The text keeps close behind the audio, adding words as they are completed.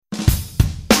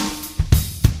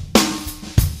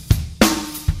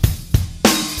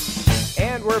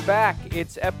And we're back.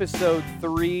 It's episode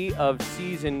 3 of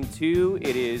season 2.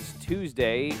 It is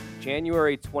Tuesday,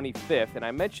 January 25th. And I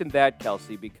mentioned that,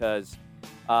 Kelsey, because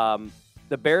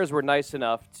the Bears were nice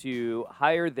enough to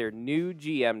hire their new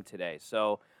GM today.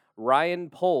 So Ryan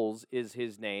Poles is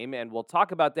his name. And we'll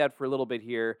talk about that for a little bit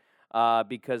here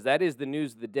because that is the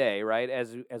news of the day, right?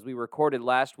 As we recorded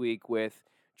last week with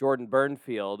Jordan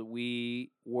Burnfield, we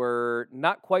were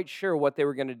not quite sure what they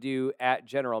were going to do at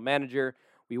general manager.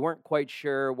 We weren't quite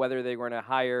sure whether they were going to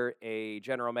hire a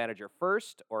general manager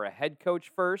first or a head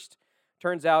coach first.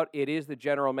 Turns out it is the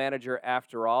general manager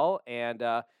after all. And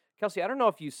Kelsey, I don't know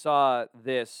if you saw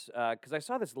this, because I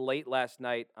saw this late last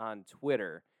night on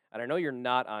Twitter. And I know you're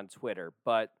not on Twitter,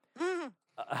 but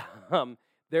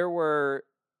there were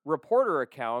reporter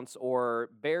accounts or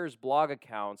Bears blog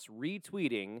accounts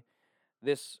retweeting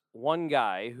this one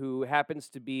guy who happens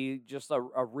to be just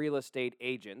a real estate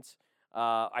agent.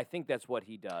 I think that's what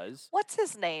he does. What's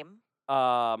his name?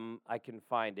 I can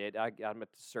find it. I'm going to to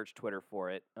search Twitter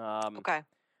for it. Okay.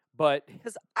 But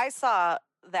Because I saw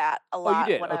that a lot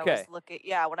did? when Okay. I was looking.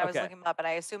 Yeah, when I was Okay. looking him up, and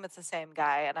I assume it's the same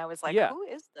guy. And I was like, Yeah. who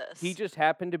is this? He just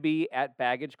happened to be at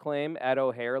baggage claim at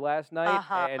O'Hare last night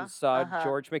and saw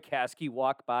George McCaskey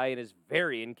walk by in his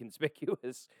very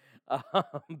inconspicuous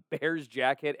Bears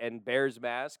jacket and Bears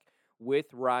mask with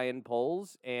Ryan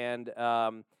Poles. And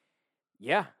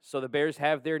yeah, so the Bears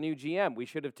have their new GM. We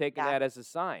should have taken that as a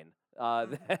sign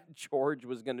that George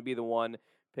was going to be the one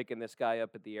picking this guy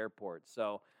up at the airport.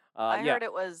 So I heard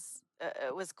it was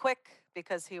quick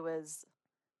because he was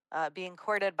being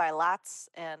courted by lots,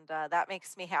 and that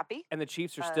makes me happy. And the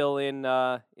Chiefs are still in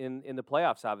the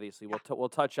playoffs. Obviously, we'll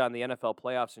touch on the NFL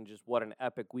playoffs and just what an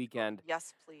epic weekend.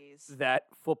 Yes, please. That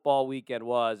football weekend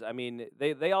was. I mean,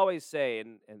 they always say,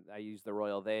 and I use the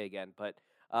royal they again, but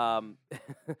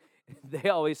they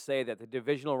always say that the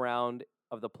divisional round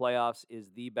of the playoffs is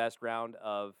the best round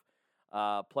of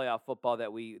playoff football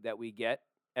that we get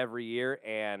every year,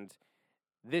 and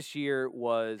this year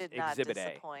was Exhibit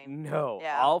A. No,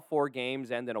 all 4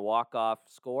 games end in a walk-off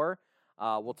score.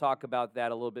 We'll talk about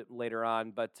that a little bit later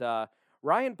on, but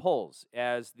Ryan Poles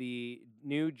as the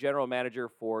new general manager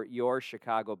for your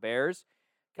Chicago Bears.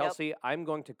 Kelsey, I'm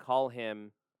going to call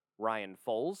him Ryan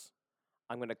Foles.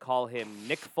 I'm going to call him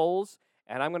Nick Foles.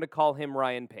 And I'm going to call him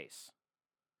Ryan Pace.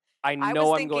 I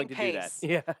know I'm going to do that.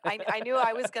 Yeah, I knew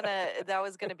that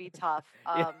was gonna be tough.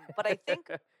 But I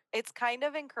think it's kind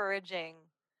of encouraging.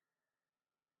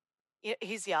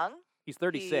 He's young. He's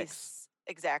 36.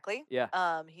 Exactly.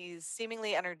 Yeah. He's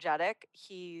seemingly energetic.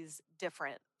 He's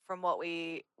different from what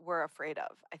we were afraid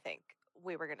of. I think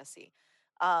we were gonna see.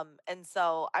 And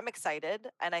so I'm excited,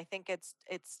 and I think it's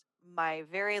my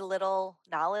very little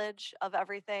knowledge of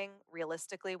everything.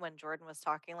 Realistically, when Jordan was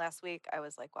talking last week, I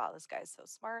was like, wow, this guy's so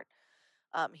smart.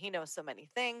 He knows so many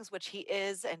things, which he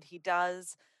is and he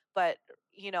does. But,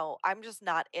 I'm just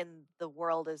not in the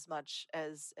world as much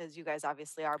as you guys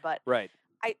obviously are. But right.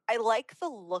 I like the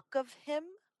look of him.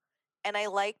 And I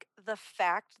like the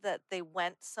fact that they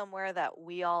went somewhere that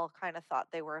we all kind of thought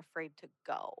they were afraid to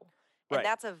go. And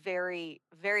that's a very,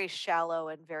 very shallow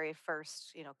and very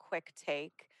first, quick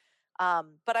take.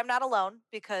 But I'm not alone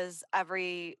because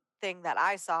everything that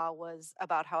I saw was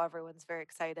about how everyone's very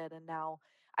excited. And now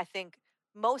I think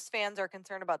most fans are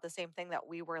concerned about the same thing that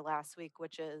we were last week,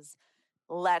 which is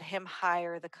let him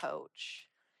hire the coach.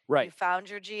 Right. You found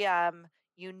your GM.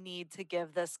 You need to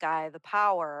give this guy the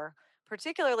power,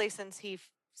 particularly since he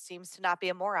seems to not be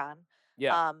a moron.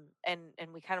 Yeah.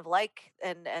 And we kind of like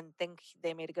and think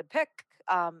they made a good pick.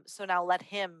 So now let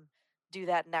him do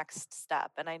that next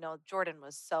step. And I know Jordan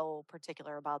was so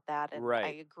particular about that, and I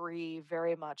agree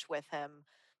very much with him.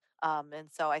 And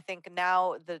so I think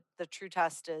now the true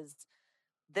test is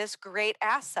this great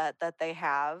asset that they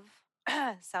have.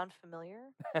 Sound familiar?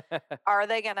 Are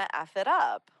they going to F it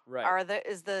up? Right.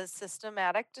 Is the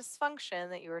systematic dysfunction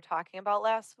that you were talking about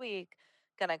last week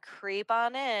going to creep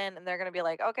on in, and they're going to be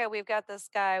like, okay, we've got this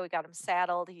guy, we got him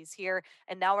saddled, he's here,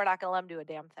 and now we're not going to let him do a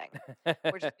damn thing.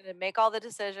 We're just going to make all the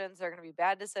decisions. They're going to be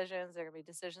bad decisions. They're going to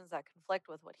be decisions that conflict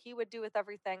with what he would do with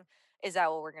everything. Is that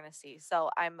what we're going to see?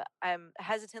 So I'm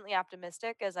hesitantly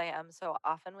optimistic, as I am so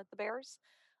often with the Bears.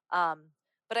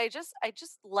 But I just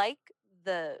like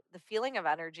the feeling of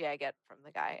energy I get from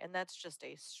the guy, and that's just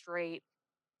a straight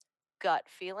gut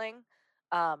feeling.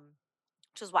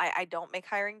 Which is why I don't make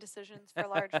hiring decisions for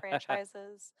large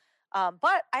franchises.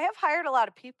 But I have hired a lot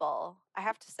of people, I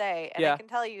have to say. And I can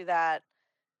tell you that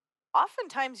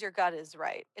oftentimes your gut is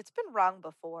right. It's been wrong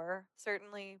before,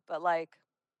 certainly. But,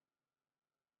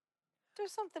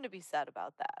 there's something to be said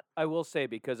about that. I will say,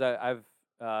 because I've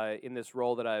in this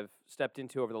role that I've stepped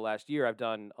into over the last year, I've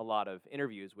done a lot of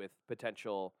interviews with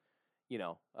potential,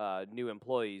 new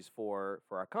employees for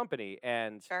our company.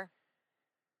 And, Sure.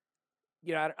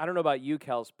 I don't know about you,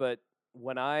 Kels, but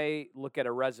when I look at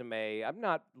a resume, I'm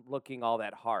not looking all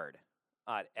that hard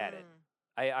at it.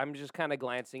 I'm just kind of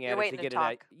glancing You're at it to waiting to get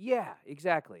talk. Yeah,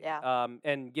 exactly. Yeah.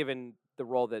 And given the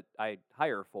role that I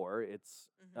hire for, it's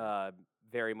Mhm.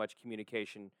 very much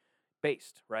communication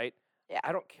based, right? Yeah,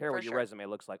 I don't care for what your sure. resume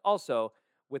looks like. Also,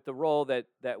 with the role that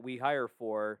we hire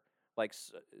for, like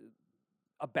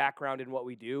a background in what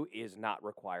we do is not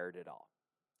required at all.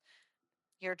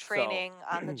 You're So, training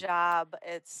on the job.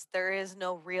 There is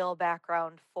no real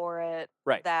background for it,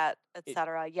 right. that, It,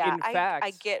 etc. Yeah, in I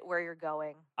fact, get where you're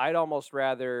going. I'd almost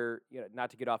rather,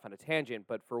 not to get off on a tangent,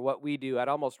 but for what we do, I'd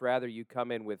almost rather you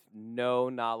come in with no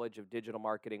knowledge of digital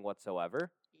marketing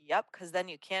whatsoever. Yep, because then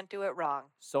you can't do it wrong.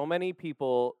 So many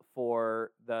people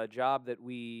for the job that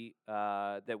we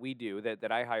do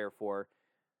that I hire for,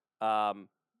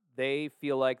 they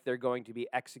feel like they're going to be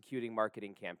executing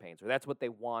marketing campaigns, or that's what they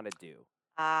want to do.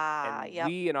 And Yep.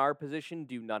 we, in our position,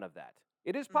 do none of that.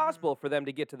 It is Mhm. possible for them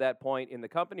to get to that point in the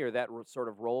company or that sort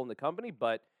of role in the company,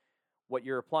 but what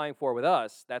you're applying for with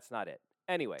us, that's not it.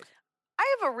 Anyways,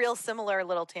 I have a real similar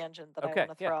little tangent that I okay,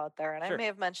 want to yeah, throw out there, and I sure. may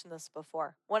have mentioned this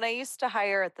before. When I used to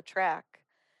hire at the track,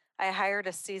 I hired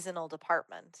a seasonal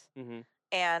department. Mm-hmm.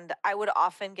 And I would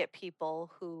often get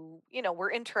people who, were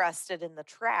interested in the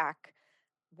track,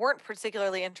 weren't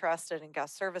particularly interested in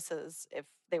guest services, if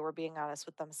they were being honest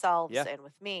with themselves Yeah. and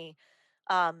with me.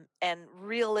 And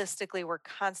realistically, were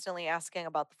constantly asking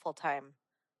about the full time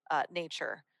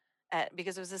nature.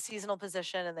 Because it was a seasonal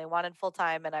position and they wanted full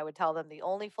time. And I would tell them the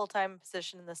only full time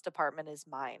position in this department is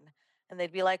mine. And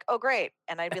they'd be like, oh, great.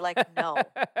 And I'd be like, no,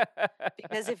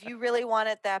 because if you really want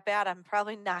it that bad, I'm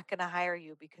probably not going to hire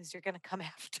you because you're going to come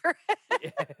after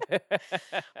it.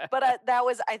 But that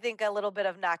was, I think, a little bit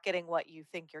of not getting what you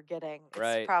think you're getting. It's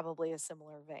Right. probably a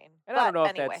similar vein. And I But don't know if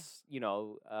anyway,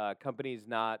 that's, companies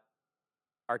not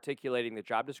articulating the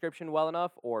job description well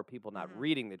enough or people not mhm.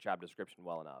 reading the job description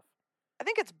well enough. I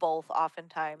think it's both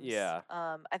oftentimes. Yeah.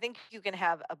 I think you can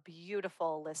have a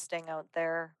beautiful listing out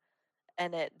there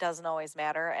and it doesn't always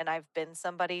matter. And I've been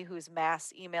somebody who's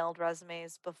mass emailed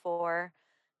resumes before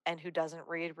and who doesn't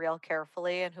read real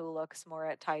carefully and who looks more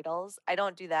at titles. I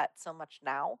don't do that so much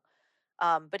now.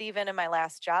 But even in my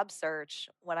last job search,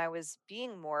 when I was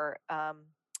being more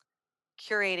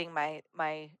curating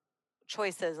my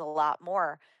choices a lot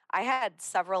more, I had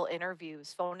several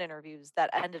interviews, phone interviews that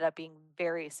ended up being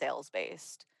very sales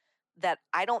based that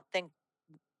I don't think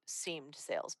seemed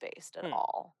sales based at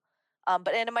all. And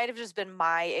it might have just been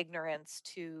my ignorance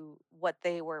to what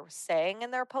they were saying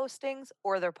in their postings,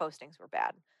 or their postings were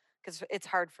bad because it's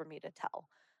hard for me to tell.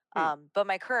 But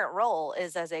my current role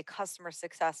is as a customer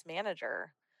success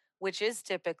manager, which is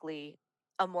typically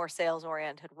a more sales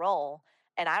oriented role.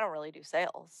 And I don't really do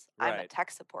sales. I'm a Right.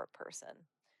 tech support person.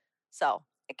 So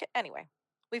anyway,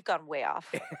 we've gone way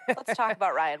off. Let's talk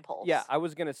about Ryan Poles. Yeah, I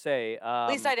was gonna say. At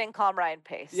least I didn't call him Ryan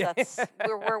Pace. Yeah.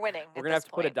 We're winning. We're at gonna have this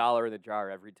to put a point. dollar in the jar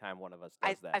every time one of us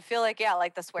does that. I feel like, yeah,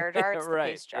 like the swear jar, it's the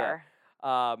Right. pace jar.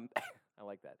 Yeah. I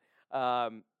like that.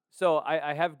 So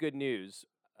I have good news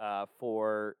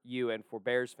for you and for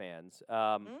Bears fans.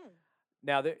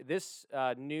 Now this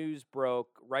news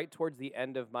broke right towards the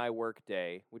end of my work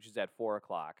day, which is at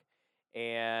 4:00.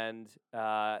 And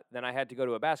then I had to go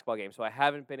to a basketball game, so I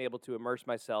haven't been able to immerse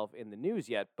myself in the news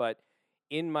yet. But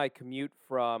in my commute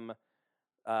from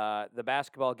the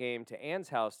basketball game to Ann's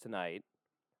house tonight,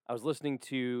 I was listening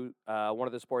to one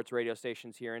of the sports radio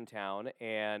stations here in town,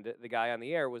 and the guy on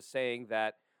the air was saying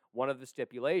that one of the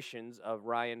stipulations of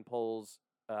Ryan Poles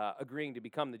agreeing to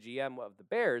become the GM of the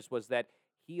Bears was that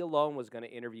he alone was going to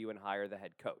interview and hire the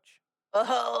head coach.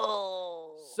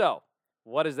 Oh. So,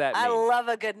 what does that mean? I love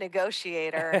a good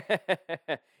negotiator.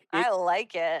 I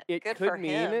like it. Good for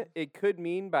him. It could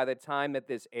mean by the time that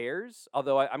this airs,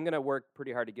 although I'm going to work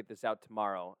pretty hard to get this out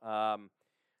tomorrow,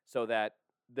 so that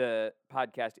the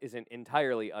podcast isn't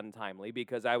entirely untimely,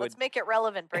 because Let's make it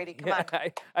relevant, Brady. Come on.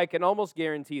 I can almost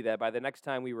guarantee that by the next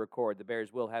time we record, the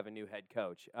Bears will have a new head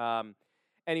coach.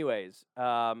 Anyways,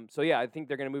 so yeah, I think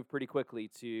they're going to move pretty quickly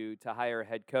to hire a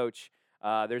head coach.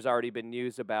 There's already been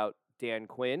news about Dan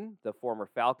Quinn, the former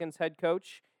Falcons head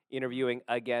coach, interviewing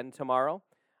again tomorrow.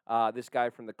 This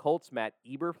guy from the Colts, Matt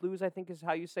Eberflus, I think is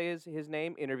how you say his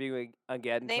name, interviewing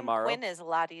again tomorrow. Name Quinn is a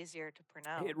lot easier to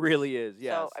pronounce. It really is,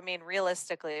 yes. So, I mean,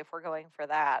 realistically, if we're going for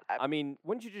that, I mean,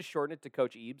 wouldn't you just shorten it to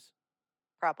Coach Ebes?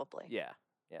 Probably. Yeah.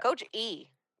 Coach E,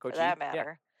 for that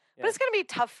matter. But it's going to be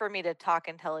tough for me to talk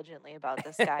intelligently about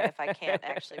this guy if I can't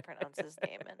actually pronounce his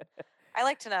name. And I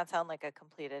like to not sound like a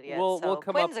complete idiot. We'll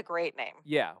come up. Quinn's a great name.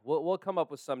 Yeah, we'll come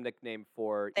up with some nickname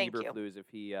for Thank you. Eberflus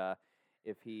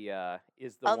if he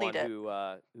is the I'll one need it.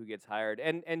 who gets hired.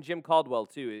 And Jim Caldwell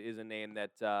too is a name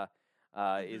that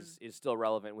is still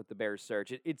relevant with the Bears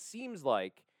search. It seems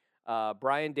like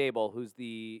Brian Daboll, who's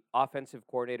the offensive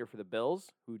coordinator for the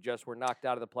Bills, who just were knocked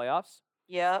out of the playoffs.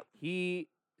 Yep. He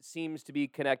seems to be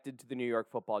connected to the New York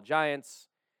Football Giants,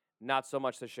 not so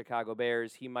much the Chicago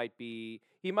Bears. He might be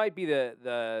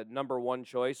the number one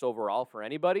choice overall for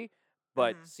anybody,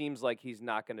 but seems like he's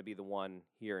not going to be the one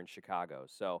here in Chicago.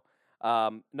 So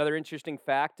another interesting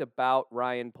fact about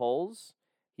Ryan Poles,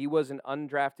 he was an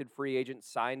undrafted free agent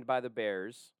signed by the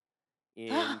Bears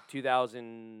in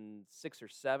 2006 or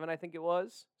 7, I think it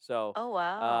was. So, oh,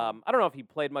 wow. I don't know if he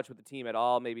played much with the team at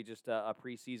all, maybe just a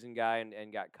preseason guy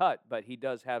and got cut, but he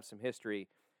does have some history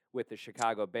with the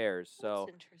Chicago Bears. So,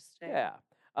 that's interesting. yeah.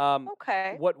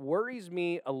 Okay. What worries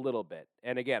me a little bit,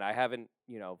 and again, I haven't,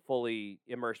 fully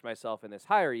immersed myself in this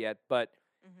hire yet, but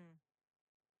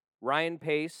Ryan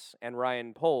Pace and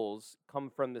Ryan Poles come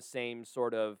from the same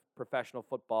sort of professional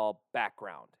football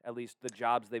background, at least the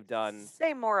jobs they've done.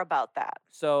 Say more about that.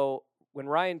 So when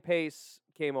Ryan Pace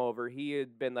came over, he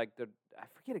had been like I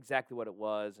forget exactly what it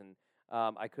was, and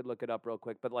I could look it up real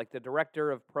quick, but like the director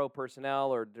of pro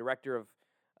personnel or director of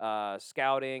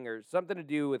scouting or something to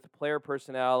do with player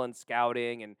personnel and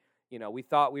scouting. And, we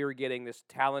thought we were getting this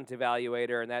talent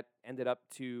evaluator, and that ended up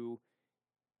to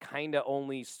kind of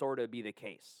only sort of be the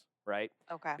case. Right?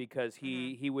 Okay. Because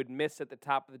he would miss at the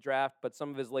top of the draft, but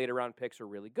some of his later round picks are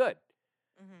really good.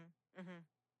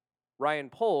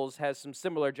 Ryan Poles has some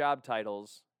similar job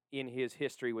titles in his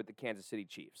history with the Kansas City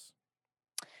Chiefs.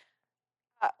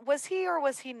 Was he or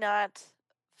was he not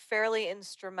fairly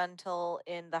instrumental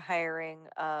in the hiring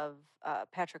of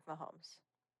Patrick Mahomes?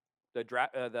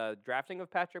 The drafting of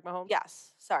Patrick Mahomes?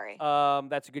 Yes. Sorry.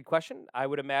 That's a good question. I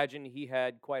would imagine he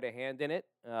had quite a hand in it.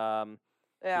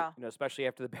 Yeah. Especially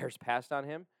after the Bears passed on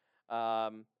him.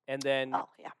 And then, oh,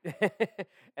 yeah.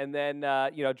 and then,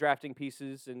 drafting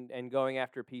pieces and going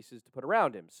after pieces to put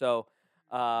around him. So,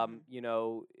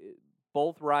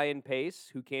 both Ryan Pace,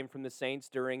 who came from the Saints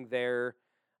during their,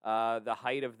 the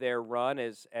height of their run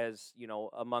as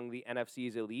among the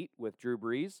NFC's elite with Drew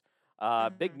Brees.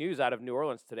 Big news out of New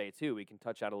Orleans today too. We can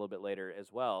touch on a little bit later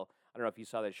as well. I don't know if you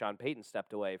saw that Sean Payton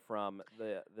stepped away from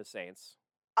the Saints.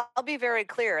 I'll be very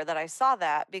clear that I saw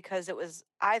that because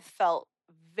I felt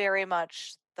very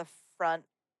much the front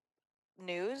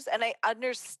news, and I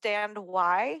understand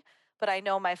why, but I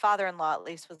know my father-in-law at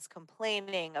least was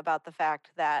complaining about the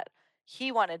fact that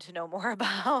he wanted to know more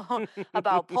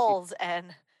about polls,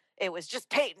 and it was just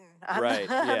Peyton on,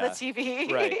 right, on the TV.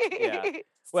 Right. Yeah.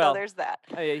 So Well, there's that.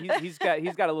 He's got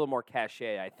a little more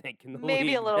cachet, I think, in the Maybe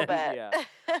league. a little bit. Yeah.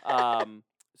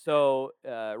 So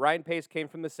Ryan Pace came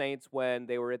from the Saints when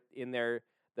they were in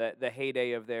the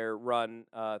heyday of their run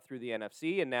through the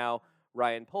NFC, and now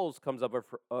Ryan Poles comes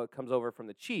over from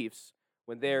the Chiefs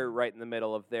when they're right in the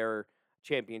middle of their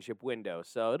championship window.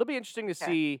 So it'll be interesting to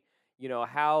see,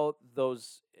 how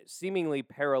those seemingly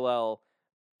parallel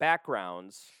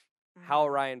backgrounds, how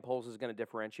Ryan Poles is going to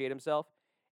differentiate himself.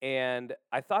 And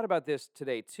I thought about this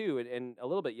today too, and a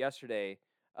little bit yesterday.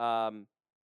 The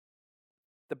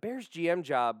Bears GM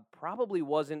job probably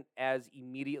wasn't as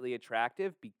immediately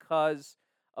attractive because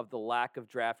of the lack of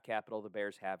draft capital the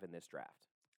Bears have in this draft.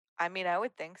 I mean, I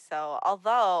would think so.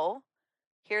 Although,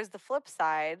 here's the flip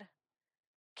side.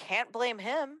 Can't blame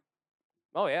him.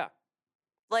 Oh, yeah.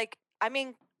 Like, I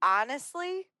mean,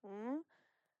 honestly,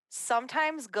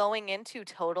 sometimes going into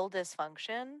total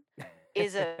dysfunction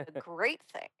is a great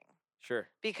thing. Sure.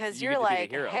 Because you're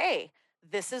like, hey,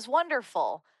 this is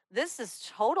wonderful. This is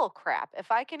total crap.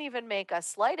 If I can even make a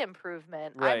slight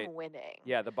improvement, right. I'm winning.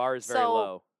 Yeah, the bar is very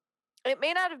low. It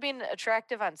may not have been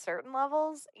attractive on certain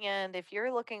levels. And if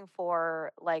you're looking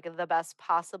for like the best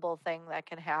possible thing that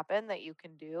can happen that you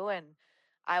can do, and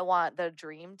I want the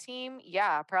dream team,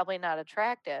 yeah, probably not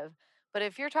attractive. But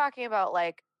if you're talking about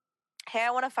like, hey,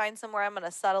 I want to find somewhere I'm going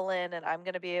to settle in and I'm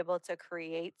going to be able to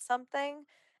create something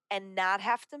and not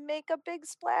have to make a big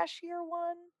splash year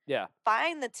one. Yeah.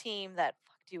 Find the team that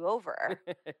fucked you over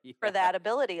for that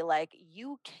ability. Like,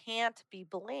 you can't be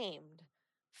blamed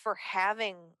for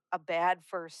having a bad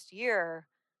first year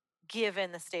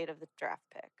given the state of the draft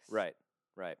picks. Right.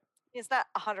 It's not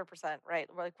 100% right.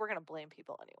 We're going to blame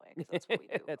people anyway because that's what we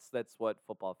do. That's what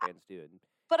football fans do.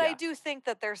 But I do think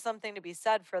that there's something to be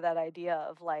said for that idea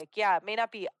of like, yeah, it may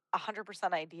not be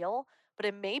 100% ideal, but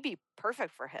it may be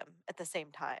perfect for him at the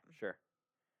same time. Sure.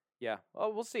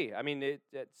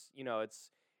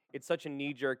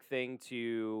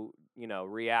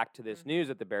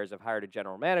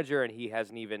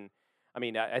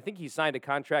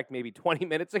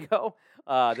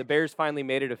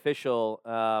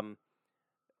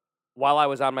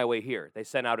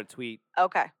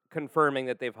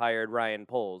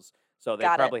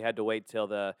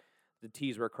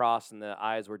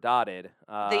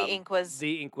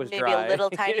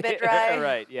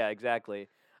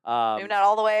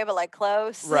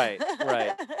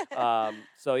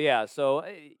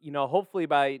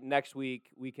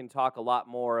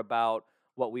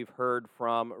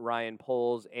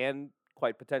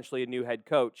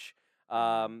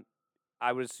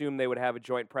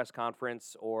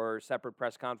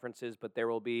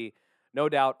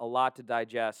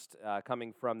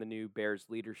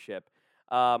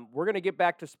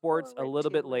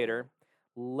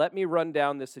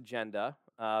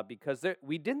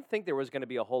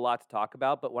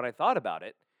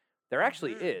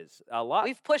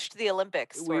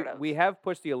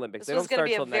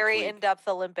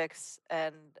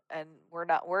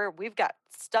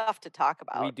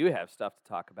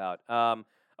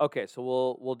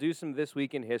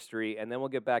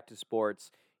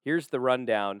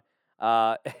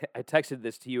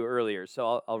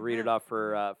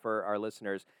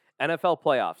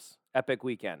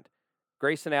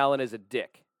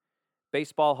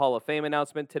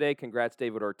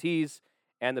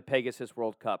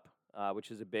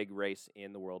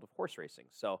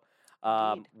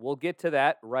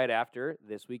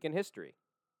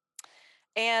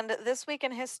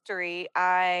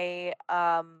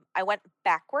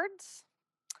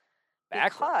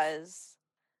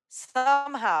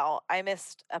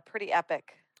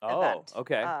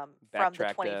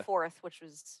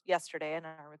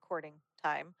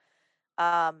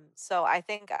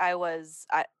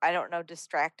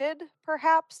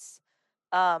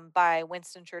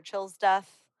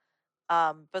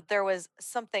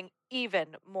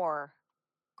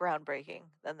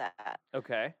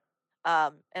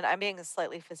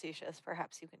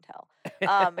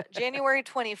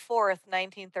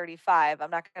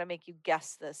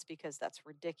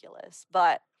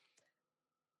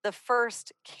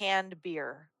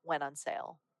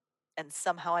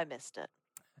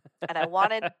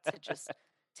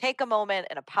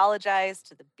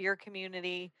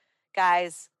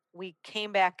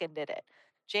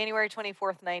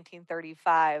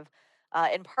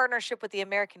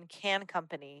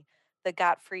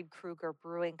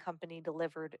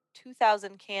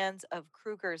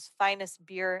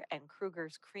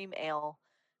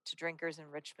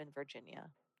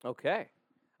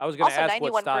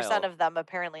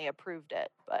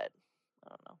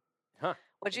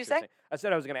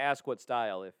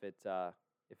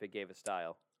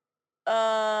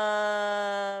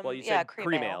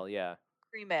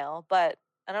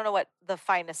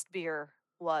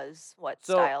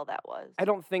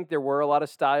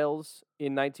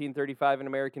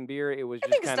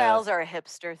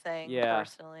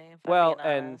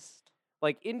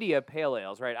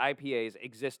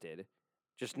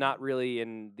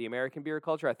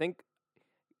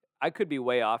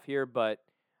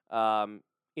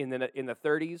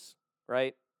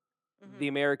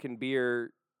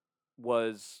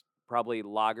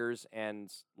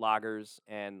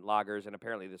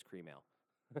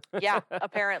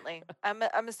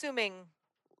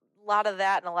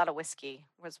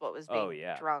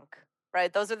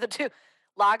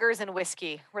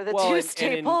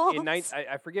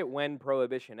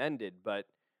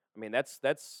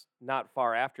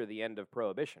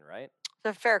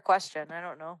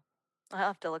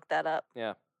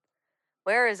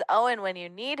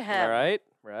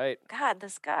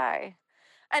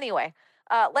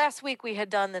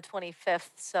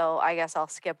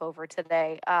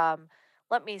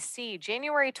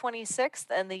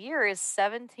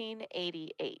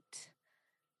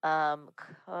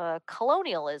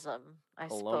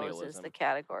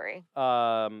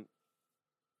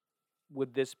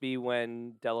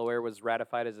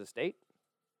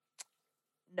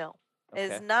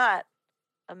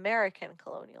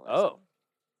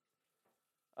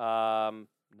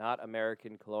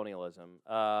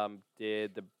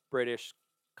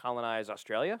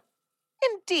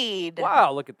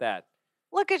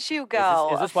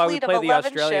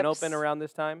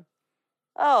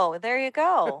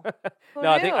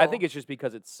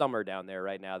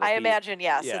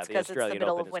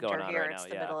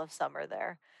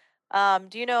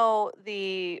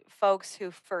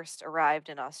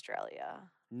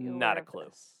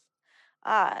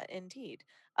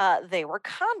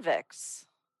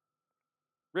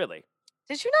 Really?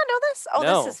 Did you not know this? Oh,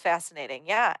 this No. is fascinating.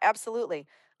 Yeah, absolutely.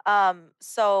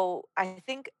 So I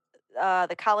think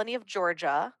the colony of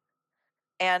Georgia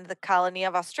and the colony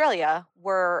of Australia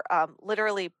were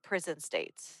literally prison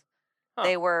states. Huh.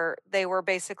 They were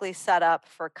basically set up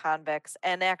for convicts,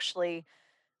 and actually,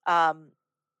 um,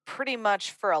 pretty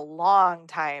much for a long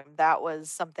time, that was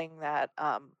something that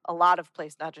a lot of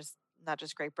places, not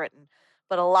just Great Britain,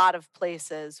 but a lot of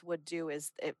places would do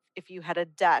is if you had a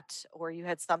debt or you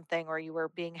had something or you were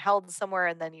being held somewhere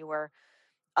and then you were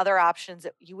other options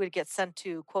that you would get sent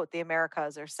to quote the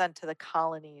Americas or sent to the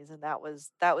colonies, and that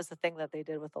was the thing that they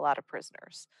did with a lot of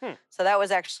prisoners. Hmm. So that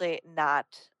was actually not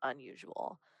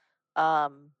unusual.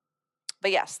 Um,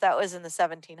 but yes, that was in the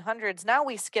 1700s. Now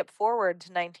we skip forward to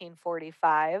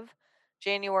 1945,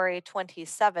 January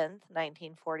 27th,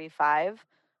 1945.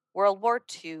 World War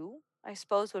II, I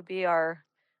suppose, would be our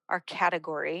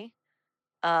category.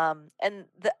 And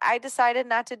I decided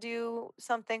not to do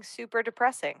something super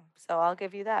depressing, so I'll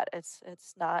give you that. It's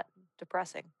not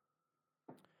depressing.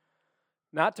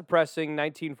 Not depressing.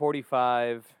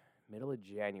 1945, middle of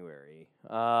January.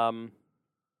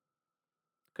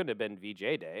 Couldn't have been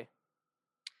VJ Day.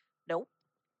 Nope.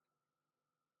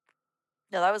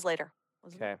 No, that was later,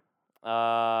 wasn't it? Okay.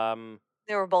 Um.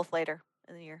 They were both later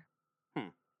in the year.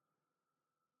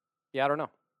 Yeah, I don't know.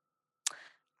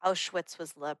 Auschwitz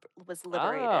was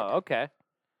liberated. Oh, okay.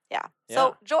 Yeah. Yeah.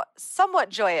 So somewhat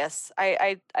joyous.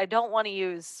 I don't want to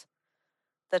use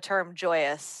the term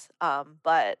joyous,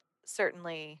 but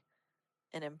certainly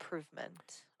an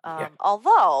improvement. Yeah.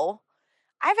 Although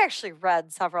I've actually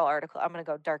read several articles. I'm going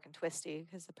to go dark and twisty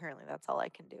because apparently that's all I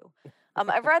can do.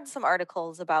 I've read some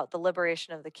articles about the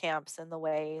liberation of the camps and the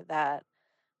way that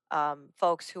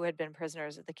folks who had been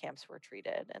prisoners at the camps were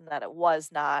treated, and that it was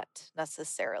not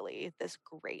necessarily this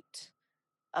great,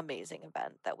 amazing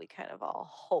event that we kind of all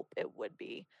hope it would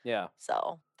be. Yeah.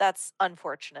 So that's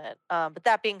unfortunate. But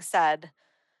that being said,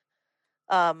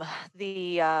 um,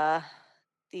 the uh,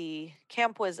 the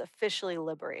camp was officially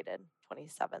liberated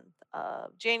 27th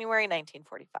of January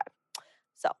 1945.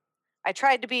 So I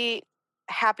tried to be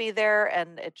happy there,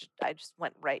 and I just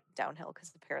went right downhill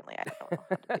because apparently I don't know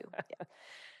how to do. Yeah.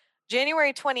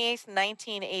 January 28th,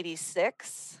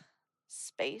 1986,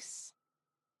 space.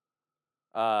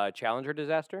 Challenger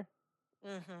disaster.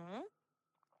 Mm-hmm.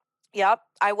 Yep.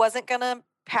 I wasn't going to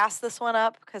pass this one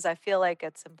up because I feel like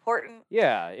it's important.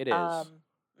 Yeah, it is.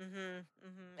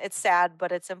 It's sad,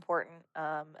 but it's important.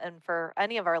 And for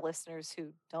any of our listeners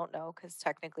who don't know, because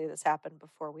technically this happened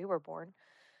before we were born,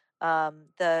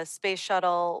 the space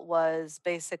shuttle was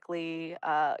basically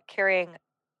carrying,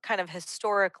 kind of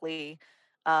historically,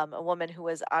 a woman who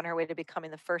was on her way to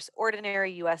becoming the first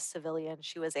ordinary U.S. civilian.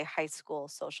 She was a high school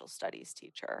social studies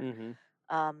teacher, Mm-hmm.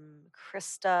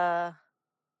 Krista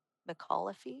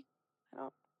McAuliffe. I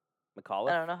don't, I McAuliffe.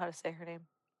 don't know how to say her name.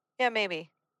 Yeah,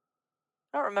 maybe.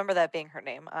 I don't remember that being her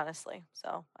name, honestly,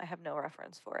 so I have no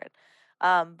reference for it.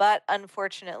 But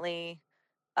unfortunately,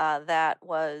 that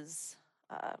was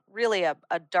really a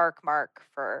dark mark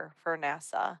for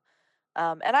NASA.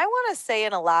 And I want to say,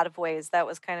 in a lot of ways, that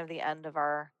was kind of the end of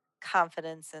our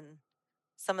confidence in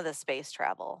some of the space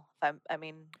travel. I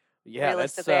mean, Yeah, that's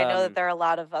realistically, I know that there are a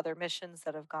lot of other missions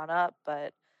that have gone up,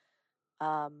 but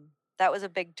that was a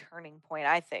big turning point,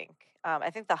 I think.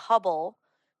 I think the Hubble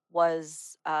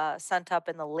was sent up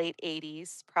in the late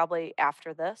 80s, probably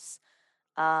after this.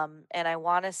 And I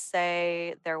want to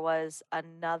say there was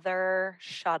another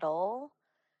shuttle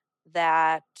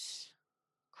that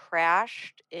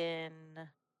crashed in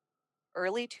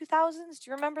early 2000s. Do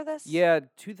you remember this? yeah.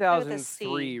 Started with a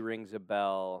 2003 C. rings a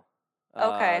bell.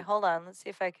 Okay, hold on. Let's see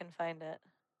if I can find it.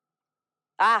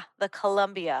 Ah, the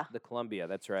Columbia. The Columbia.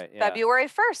 That's right. Yeah. February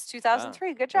 1st, Ah,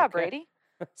 2003. Good job, okay. Brady.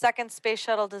 Second space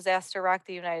shuttle disaster rocked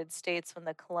the United States when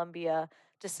the Columbia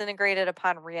disintegrated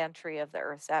upon reentry of the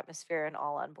Earth's atmosphere, and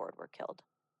all on board were killed.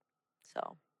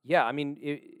 So, Yeah, I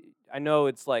mean, I know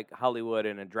it's like Hollywood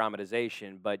and a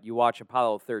dramatization, but you watch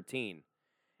Apollo 13,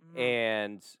 mm,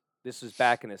 and this was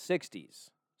back in the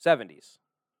 60s, 70s.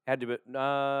 Had to be,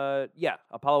 yeah,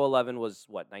 Apollo 11 was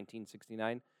what,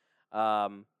 1969?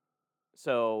 Um,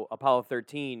 so Apollo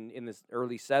 13 in the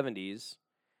early 70s,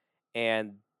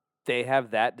 and they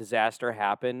have that disaster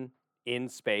happen in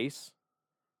space,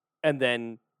 and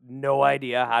then no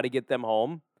idea how to get them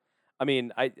home. I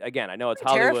mean, I know it's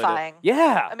pretty Hollywood. terrifying.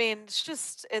 Yeah. I mean, it's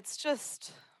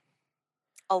just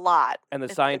a lot. And the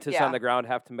It scientists on yeah. the ground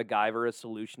have to MacGyver a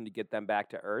solution to get them back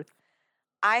to Earth.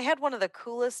 I had one of the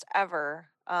coolest ever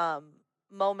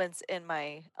moments in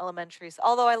my elementary.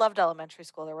 Although I loved elementary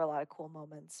school, there were a lot of cool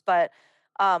moments. But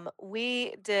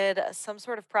We did some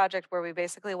sort of project where we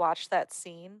basically watched that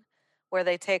scene where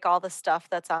they take all the stuff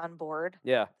that's on board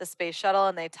Yeah. the space shuttle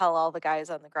and they tell all the guys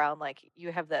on the ground, like,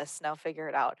 you have this, now figure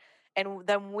it out. And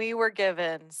then we were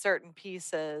given certain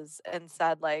pieces and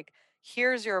said, like,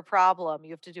 here's your problem.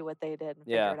 You have to do what they did and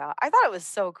figure Yeah. it out. I thought it was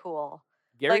so cool.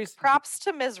 Like, Gary's. props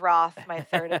to Ms. Roth, my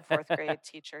third and fourth grade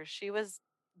teacher. She was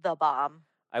the bomb.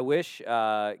 I wish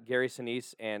Gary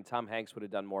Sinise and Tom Hanks would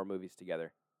have done more movies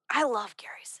together. I love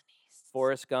Gary Sinise.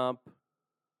 Forrest Gump,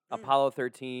 Apollo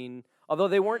 13. Although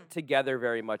they weren't together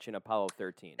very much in Apollo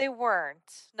 13. They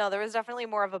weren't. No, there was definitely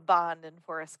more of a bond in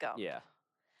Forrest Gump. Yeah.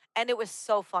 And it was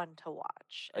so fun to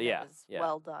watch. And Yeah, it was yeah.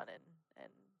 well done and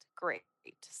great.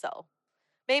 So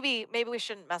maybe we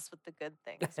shouldn't mess with the good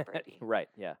things, Brady. Right,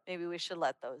 yeah. Maybe we should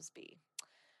let those be.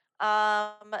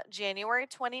 January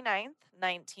 29th,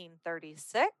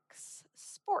 1936,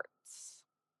 sports.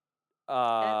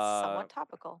 And it's somewhat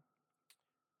topical.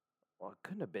 Well, it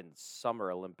couldn't have been Summer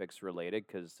Olympics related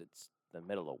because it's the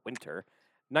middle of winter.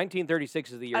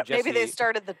 1936 is the year Jesse... Maybe they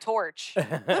started the torch.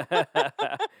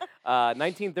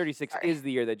 1936 is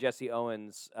the year that Jesse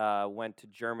Owens went to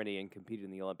Germany and competed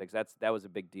in the Olympics. That was a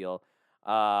big deal.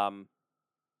 Let's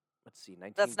see.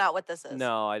 That's not what this is.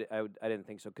 No, I didn't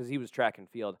think so because he was track and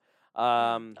field.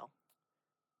 No.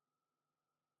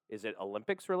 Is it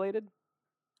Olympics related?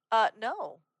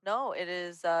 No. It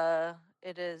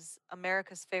is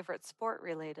America's favorite sport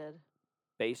related.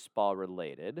 Baseball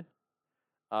related.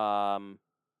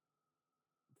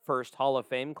 First Hall of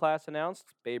Fame class announced,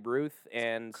 Babe Ruth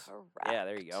and... Correct. Yeah,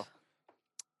 there you go. Let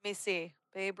me see.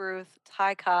 Babe Ruth,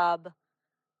 Ty Cobb,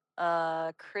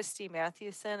 Christy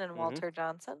Mathewson, and Walter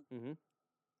Johnson.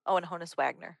 Oh, and Honus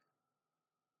Wagner.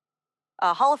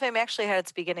 Hall of Fame actually had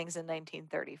its beginnings in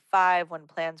 1935 when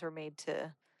plans were made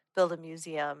to build a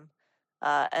museum.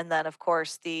 And then, of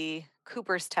course, the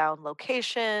Cooperstown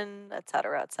location, et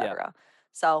cetera, et cetera. Yeah.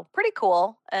 So pretty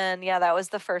cool. And yeah, that was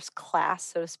the first class,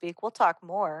 so to speak. We'll talk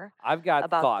more about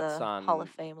thoughts the on Hall of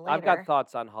Fame later. I've got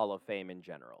thoughts on Hall of Fame in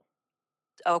general.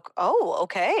 Oh,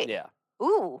 okay. Yeah.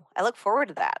 Ooh, I look forward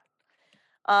to that.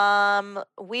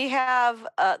 We have,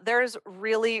 there's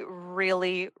really,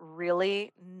 really,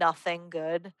 really nothing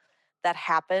good that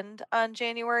happened on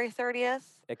January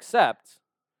 30th. Except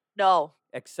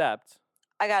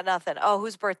I got nothing. Oh,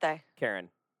 whose birthday? Karen.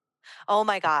 Oh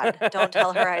my God. Don't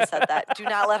tell her I said that. Do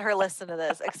not let her listen to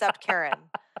this, except Karen.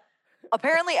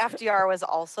 Apparently FDR was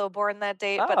also born that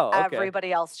date, but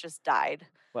everybody else just died.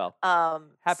 Well,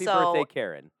 happy birthday,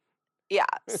 Karen. Yeah.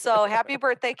 So happy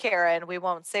birthday, Karen. We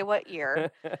won't say what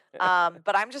year.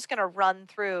 But I'm just going to run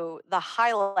through the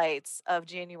highlights of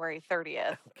January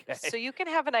 30th. Okay. So you can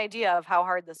have an idea of how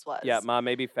hard this was. Yeah, Mom,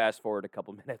 maybe fast forward a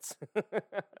couple minutes.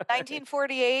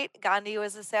 1948, Gandhi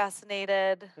was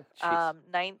assassinated.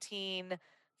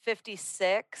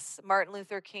 1956, Martin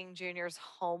Luther King Jr.'s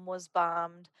home was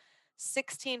bombed.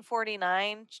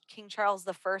 1649, King Charles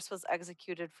I was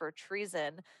executed for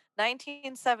treason.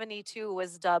 1972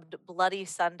 was dubbed Bloody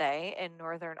Sunday in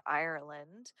Northern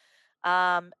Ireland.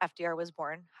 FDR was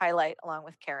born. Highlight along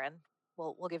with Karen.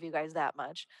 We'll give you guys that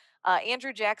much.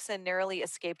 Andrew Jackson narrowly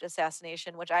escaped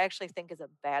assassination, which I actually think is a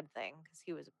bad thing because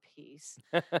he was a piece.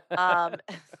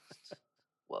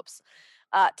 Whoops.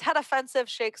 Tet Offensive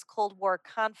shakes Cold War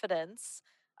confidence.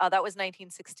 That was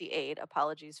 1968.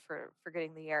 Apologies for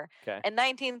forgetting the year. Okay. In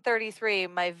 1933,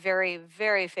 my very,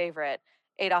 very favorite,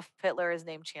 Adolf Hitler is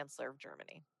named Chancellor of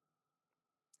Germany.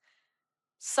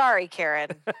 Sorry, Karen.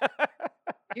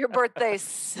 Your birthday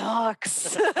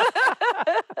sucks.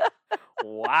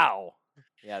 Wow.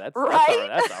 Yeah, that's a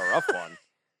rough one.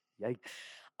 Yikes.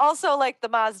 Also, like, the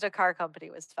Mazda car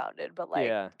company was founded, but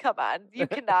come on, you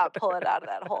cannot pull it out of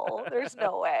that hole. There's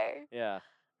no way. Yeah.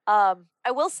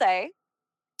 I will say,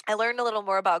 I learned a little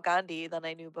more about Gandhi than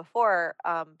I knew before,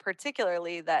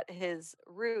 particularly that his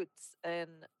roots in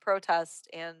protest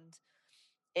and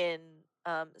in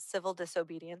civil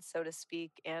disobedience, so to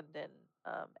speak, and in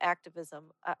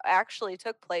activism actually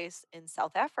took place in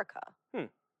South Africa,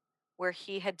 where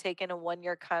he had taken a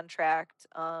 1-year contract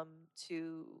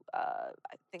to,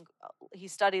 I think he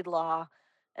studied law,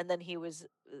 and then he was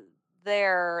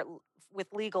there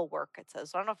with legal work, it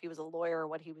says. So I don't know if he was a lawyer or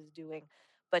what he was doing,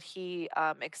 but he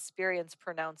experienced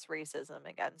pronounced racism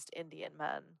against Indian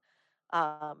men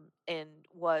and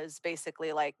was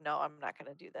basically like, no, I'm not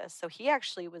going to do this. So he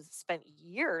actually spent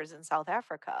years in South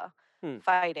Africa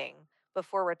fighting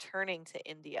before returning to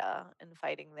India and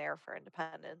fighting there for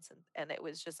independence. And it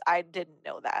was just, I didn't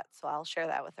know that. So I'll share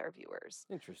that with our viewers.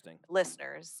 Interesting.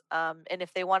 Listeners. And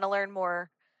if they want to learn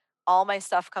more, all my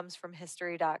stuff comes from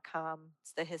history.com.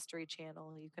 It's the history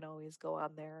channel. You can always go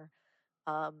on there.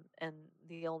 And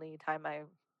the only time I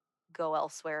go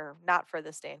elsewhere, not for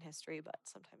this day in history, but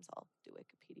sometimes I'll do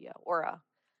Wikipedia or a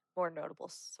more notable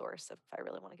source if I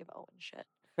really want to give Owen shit.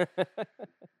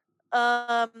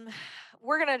 Um,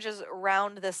 we're gonna just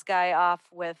round this guy off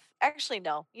with. Actually,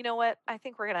 no. You know what? I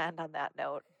think we're gonna end on that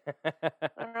note. I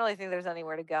don't really think there's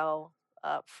anywhere to go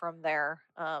from there.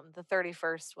 The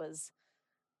 31st was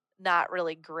not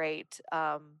really great,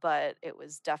 but it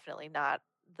was definitely not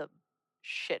the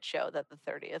shit show that the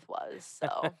 30th was.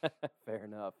 So Fair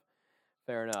enough.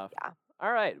 Fair enough. yeah.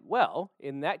 All right. Well,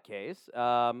 in that case,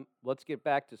 let's get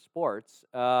back to sports.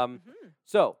 Hmm.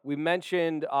 So we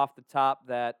mentioned off the top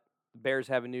that the Bears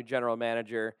have a new general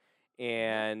manager, Hmm.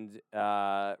 and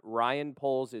Ryan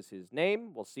Poles is his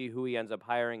name. We'll see who he ends up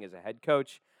hiring as a head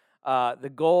coach.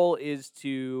 The goal is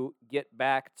to get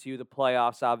back to the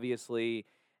playoffs, obviously,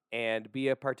 and be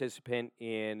a participant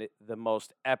in the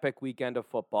most epic weekend of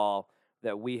football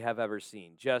that we have ever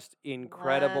seen. Just Let's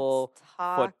incredible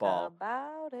talk football.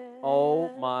 about Oh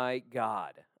it. my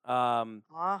God.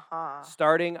 Uh-huh.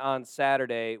 Starting on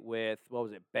Saturday with, what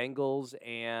was it, Bengals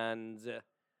and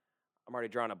I'm already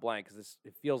drawing a blank because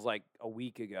it feels like a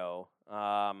week ago.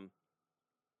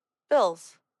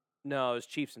 Bills. No, it was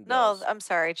Chiefs and No, Bills. I'm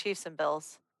sorry, Chiefs and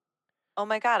Bills. Oh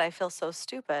my God, I feel so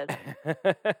stupid.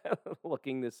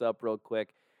 Looking this up real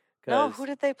quick No, who because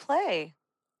did they play?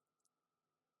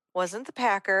 Wasn't the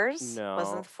Packers? Wasn't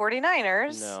no, the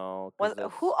 49ers? no, Was because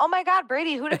that's. who? Oh my God,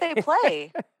 Brady, who did they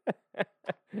play?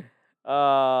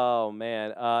 Oh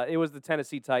man, it was the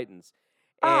Tennessee Titans,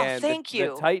 Oh, and the thank the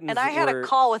you. And Titans I had a were.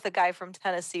 call with a guy from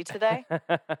Tennessee today,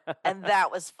 and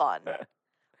that was fun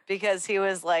because he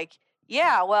was like,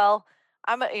 "Yeah, well,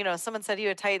 someone said, you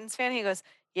a Titans fan?" He goes,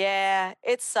 "Yeah,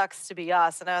 it sucks to be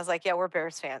us." And I was like, "Yeah, we're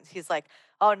Bears fans." He's like,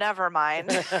 "Oh, never mind."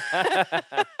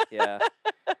 Yeah,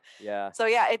 yeah. So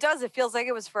yeah, it does. It feels like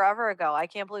it was forever ago. I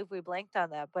can't believe we blanked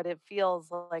on that, but it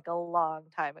feels like a long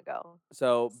time ago.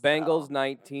 So Bengals So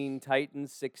 19,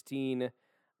 Titans 16.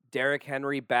 Derrick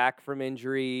Henry back from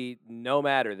injury. No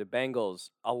matter the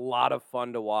Bengals, a lot of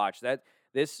fun to watch. That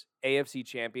this AFC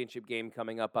Championship game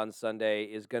coming up on Sunday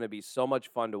is going to be so much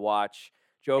fun to watch.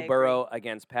 Joe I agree. Burrow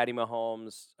against Patty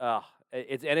Mahomes.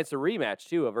 It's a rematch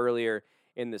too of earlier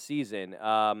in the season.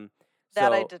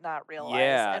 That I So did not realize.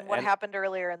 yeah, And what and happened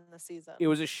earlier in the season? it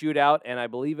was a shootout, and I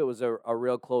believe it was a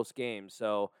real close game.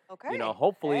 So Okay.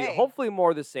 hopefully, Hey, hopefully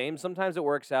more of the same. Sometimes it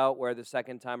works out where the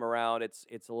second time around, it's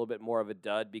a little bit more of a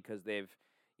dud because they've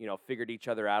figured each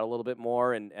other out a little bit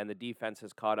more, and the defense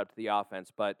has caught up to the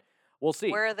offense. But we'll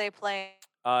see. where are they playing?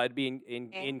 It'd be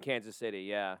in Kansas City.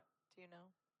 Yeah. Do you know?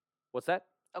 What's that?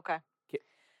 Okay. Ki-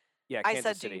 yeah, I Kansas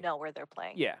said, do you City. know where they're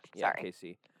playing? Yeah, Sorry.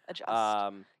 KC. Adjust.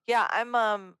 Um, Yeah,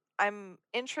 I'm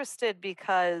interested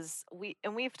because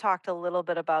we've talked a little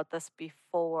bit about this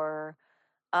before.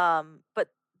 But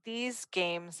these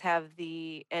games have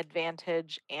the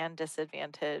advantage and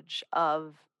disadvantage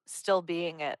of still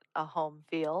being at a home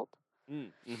field,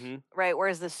 mm-hmm. right?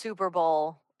 Whereas the Super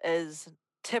Bowl is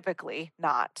typically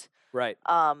not. Right.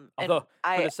 And Although for the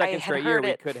I second had straight year, heard we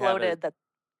it could have floated that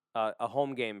a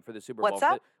home game for the Super what's Bowl.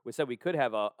 that? We said we could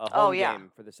have a Oh home yeah.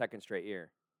 game for the second straight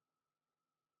year.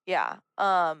 Yeah.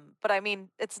 But I mean,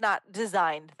 it's not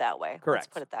designed that way. Let's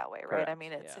put Correct. it that way, right? I Correct.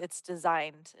 mean, it's Yeah. it's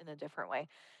designed in a different way.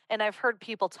 And I've heard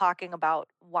people talking about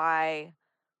why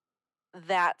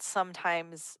that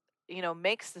sometimes,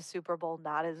 makes the Super Bowl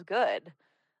not as good.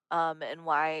 And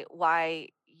why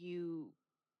you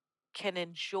can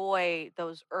enjoy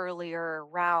those earlier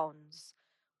rounds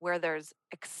where there's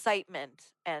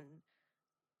excitement and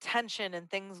tension and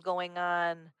things going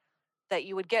on that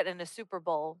you would get in a Super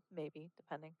Bowl, maybe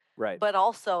depending, Right. but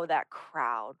also that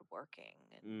crowd working,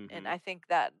 and Mm-hmm. I think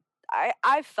that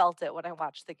I felt it when I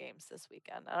watched the games this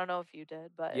weekend. I don't know if you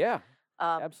did, but Yeah.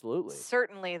 um, Absolutely.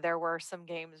 certainly there were some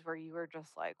games where you were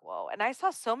just like, "Whoa!" And I saw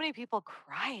so many people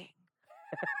crying,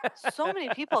 so many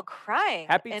people crying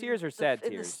Happy tears or sad in the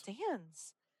tears?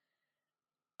 stands.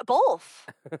 Both.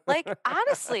 Like,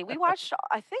 honestly, we watched,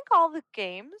 I think, all the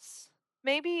games.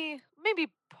 Maybe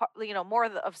more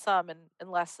of some and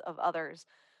less of others.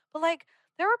 But like,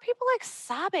 there were people like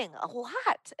sobbing a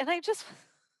lot, and I just,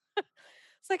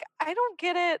 it's like I don't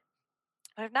get it.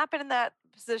 I've not been in that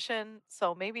position,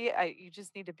 so maybe you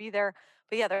just need to be there.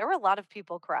 But yeah, there were a lot of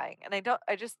people crying, and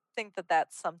I just think that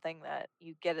that's something that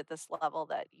you get at this level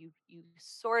that you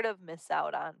sort of miss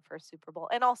out on for Super Bowl,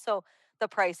 and also the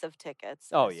price of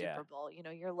tickets in Oh a yeah. Super Bowl.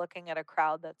 You're looking at a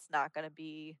crowd that's not going to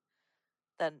be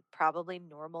the probably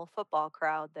normal football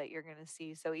crowd that you're going to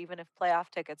see. So even if playoff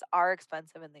tickets are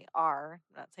expensive, and they are,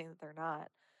 I'm not saying that they're not,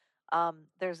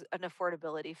 there's an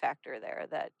affordability factor there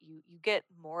that you get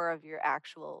more of your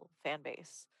actual fan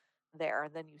base there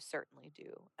than you certainly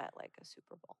do at like a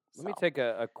Super Bowl. Let me So, take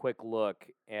a quick look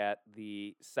at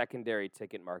the secondary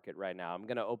ticket market right now. I'm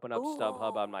going to open up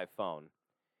StubHub on ooh, my phone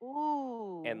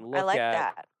ooh, and I look like at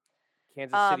that.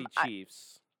 Kansas City I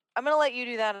Chiefs. I'm gonna let you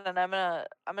do that, and I'm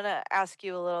gonna ask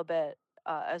you a little bit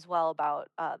as well about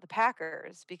the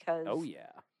Packers Oh, because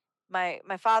yeah. my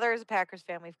father is a Packers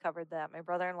fan. We've covered that. My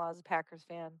brother-in-law is a Packers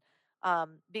fan.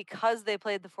 Because they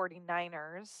played the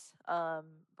 49ers,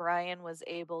 Brian was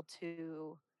able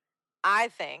to, I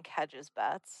think, hedge his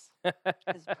bets,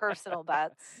 his personal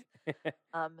bets,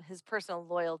 his personal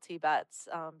loyalty bets,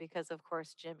 because of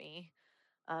course Jimmy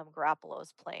Garoppolo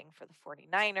is playing for the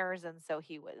 49ers, and so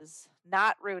he was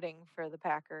not rooting for the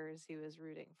Packers. He was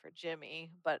rooting for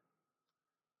Jimmy, but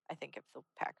I think if the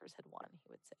Packers had won,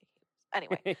 he would say he was.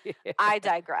 Anyway, I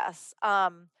digress.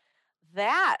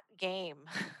 That game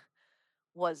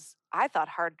was, I thought,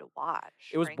 hard to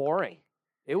watch, It was boring. frankly.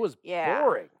 It was Yeah.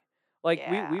 boring. Like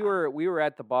we Yeah. were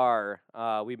at the bar.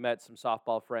 We met some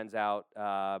softball friends out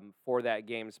for that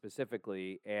game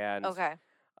specifically, and Okay.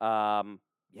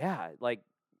 yeah, like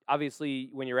obviously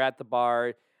when you're at the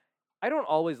bar, I don't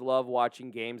always love watching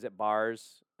games at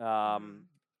bars. Mhm.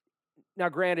 Now,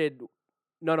 granted,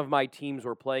 none of my teams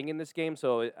were playing in this game,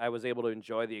 so I was able to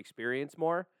enjoy the experience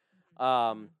more. Um,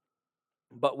 Mhm.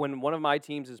 but when one of my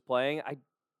teams is playing, I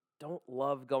don't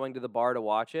love going to the bar to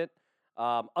watch it,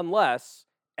 unless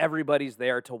everybody's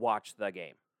there to watch the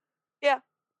game, Yeah.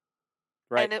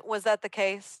 right? And it was that the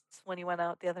case when you went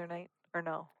out the other night or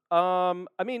no?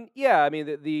 I mean, yeah, I mean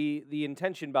the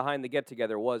intention behind the get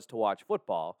together was to watch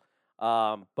football,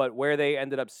 but where they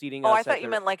ended up seating Oh, I us thought at you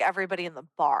their meant like everybody in the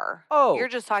bar. You're oh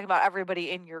just talking about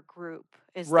everybody in your group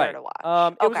is there right, to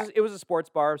watch. Okay. it was a sports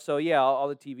bar, so yeah, all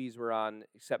the TVs were on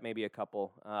except maybe a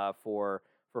couple for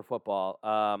football,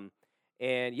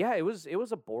 and yeah, it was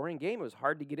a boring game. It was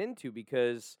hard to get into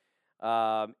because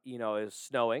you know it was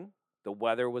snowing, the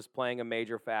weather was playing a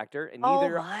major factor, and Oh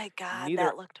my God, neither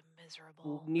that looked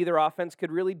miserable. neither offense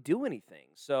could really do anything.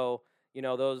 So, you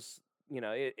know,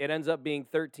 it ends up being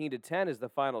 13-10 is the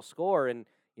final score. And,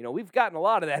 you know, we've gotten a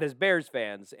lot of that as Bears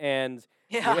fans. And,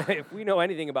 you Yeah. know, if we know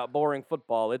anything about boring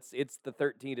football, it's the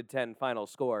 13-10 final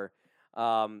score.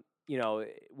 You know,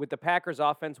 with the Packers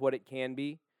offense, what it can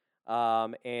be.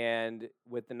 And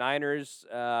with the Niners,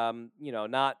 you know,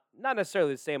 not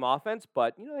necessarily the same offense,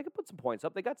 but you know they can put some points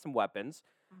up. They got some weapons.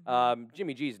 Mhm.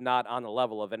 Jimmy G's not on the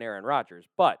level of an Aaron Rodgers,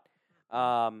 but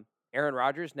Mhm. Aaron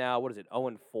Rodgers now, what is it,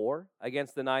 0-4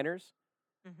 against the Niners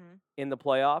Mhm. in the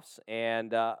playoffs,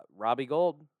 and Robbie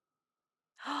Gold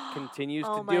continues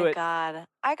to Oh do my it. God.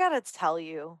 I gotta tell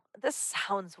you, this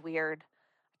sounds weird. I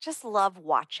just love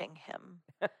watching him.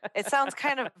 It sounds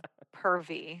kind of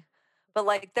pervy, but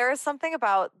like there is something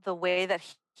about the way that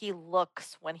he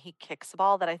looks when he kicks a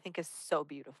ball that I think is so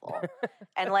beautiful.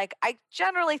 And like I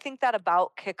generally think that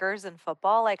about kickers in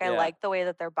football. Like I Yeah. like the way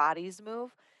that their bodies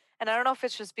move. And I don't know if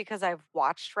it's just because I've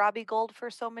watched Robbie Gold for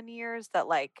so many years that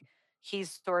like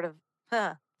he's sort of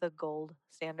the gold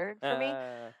standard for me.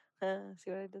 See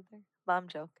what I did there? Mom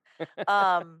joke.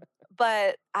 Um,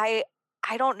 but I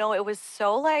don't know. It was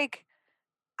so like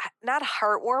not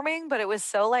heartwarming, but it was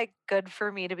so like good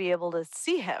for me to be able to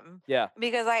see him Yeah.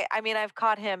 because I mean I've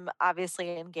caught him obviously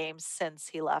in games since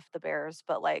he left the Bears,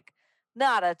 but like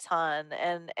not a ton.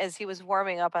 And as he was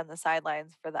warming up on the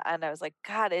sidelines for the end, I was like,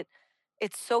 God,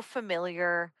 it's so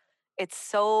familiar. It's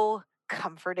so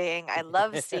comforting. I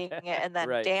love seeing it. And then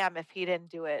Right. damn if he didn't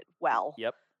do it well.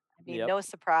 Yep. I mean, Yep. no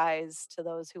surprise to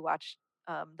those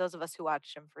of us who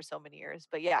watched him for so many years.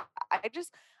 But yeah,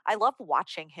 I love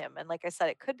watching him. And like I said,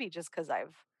 it could be just because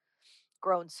I've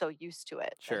grown so used to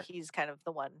it that Sure. he's kind of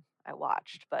the one I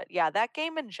watched. But yeah, that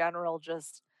game in general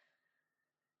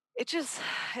it just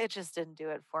it just didn't do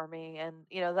it for me. And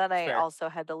then It's I fair. also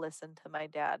had to listen to my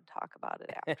dad talk about it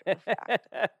after the fact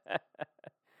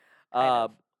and kind uh,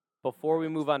 of before we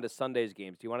ruined move on to things. Sunday's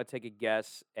games, do you want to take a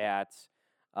guess at?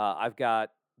 I've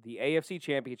got the AFC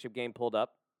Championship game pulled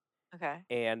up Okay.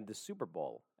 and the Super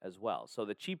Bowl as well. So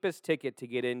the cheapest ticket to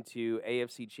get into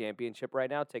AFC Championship right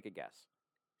now, take a guess.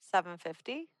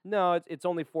 750. No, it's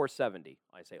only 470.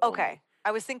 I say only Okay.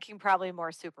 I was thinking probably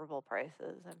more Super Bowl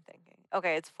prices, I'm thinking.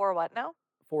 Okay, it's for what now?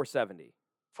 470.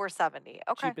 470.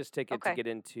 Okay. Cheapest ticket to Okay. get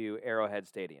into Arrowhead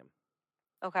Stadium.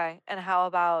 Okay. And how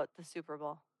about the Super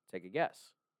Bowl? Take a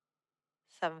guess.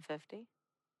 750?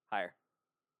 Higher.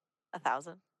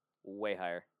 1,000? Way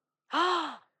higher.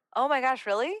 Oh my gosh,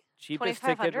 really? Cheapest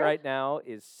ticket 2,500? right now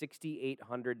is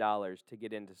 $6,800 to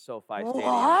get into SoFi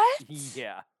Stadium. What?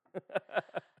 Yeah.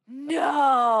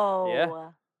 Yeah.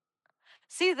 No.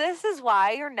 See, this is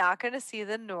why you're not going to see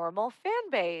the normal fan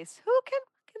base. Who can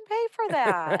pay for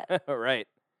that? Right.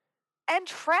 And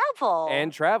travel.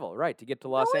 And travel, right, to get to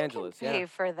No Los one can Angeles, yeah. pay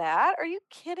for that. Are you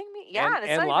kidding me? Yeah, And and it's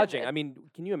and not even lodging. I mean,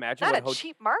 can you imagine not what a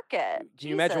cheap market. can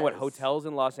you imagine what Jesus. hotels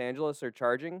in Los Angeles are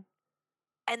charging?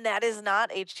 And that is not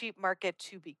a cheap market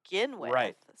to begin with.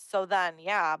 Right. So then,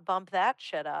 yeah, bump that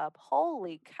shit up.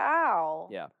 Holy cow.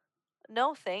 Yeah.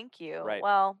 No, thank you. Right.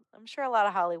 Well, I'm sure a lot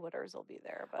of Hollywooders will be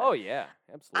there, but Oh, yeah,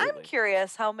 I'm absolutely.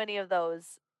 curious how many of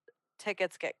those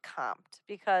tickets get comped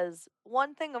because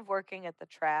one thing of working at the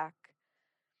track,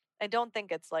 I don't think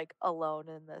it's like alone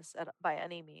in this by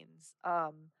any means.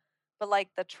 But like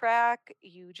the track,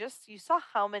 you saw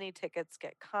how many tickets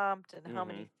get comped and how Mhm.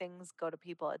 many things go to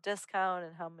people at discount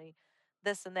and how many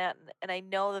this and that, and I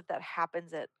know that that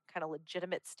happens at kind of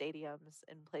legitimate stadiums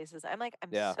and places. I'm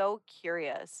Yeah. so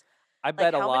curious, I like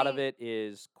bet a how lot of many. it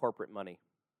is corporate money,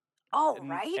 Oh, and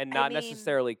right. and I not mean,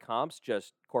 necessarily comps,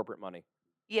 just corporate money.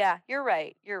 yeah, you're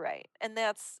right. You're right, and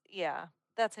that's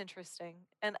interesting.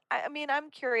 And I mean, I'm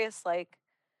curious, like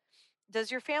does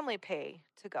your family pay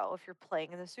to go if you're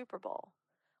playing in the Super Bowl?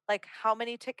 Like, how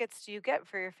many tickets do you get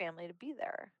for your family to be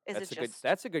there?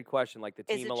 That's a good question, like the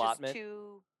Is team it just allotment.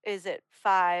 two? Is it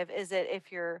five? Is it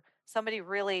if you're somebody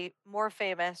really more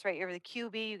famous, right? You're the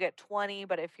QB, you get 20,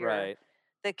 but if you're Right.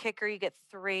 the kicker, you get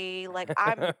three. Like,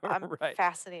 I'm Right.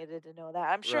 fascinated to know that.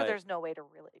 I'm sure Right. there's no way to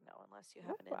really know unless you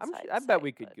have an inside I bet sight,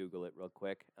 we could but Google it real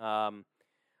quick.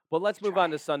 But we let's could move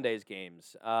on try. to Sunday's games.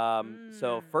 So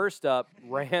Mm. first up,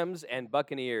 Rams and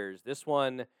Buccaneers. This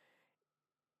one,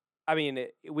 I mean,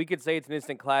 we could say it's an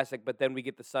instant classic, but then we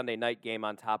get the Sunday night game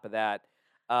on top of that.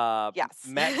 Yes.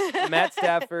 Matt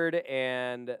Stafford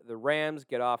and the Rams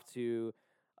get off to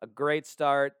a great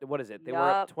start. What is it? They were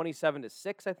up Yup.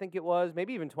 27-6, I think it was,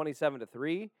 maybe even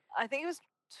 27-3. I think it was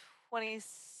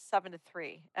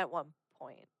 27-3 at one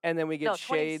point. And then we get No,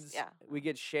 20, shades. yeah. We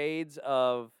get shades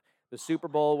of the Oh Super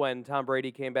my Bowl god. when Tom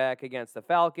Brady came back against the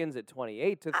Falcons at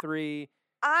 28-3.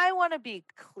 I want to be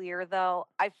clear though.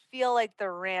 I feel like the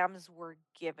Rams were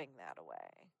giving that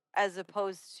away as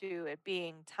opposed to it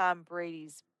being Tom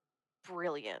Brady's So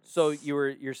brilliance.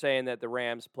 you're saying that the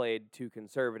Rams played too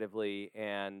conservatively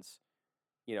and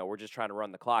we're just trying to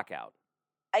run the clock out.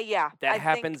 Yeah, That I think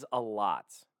happens a lot,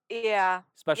 yeah.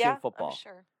 especially in Yeah, I'm football,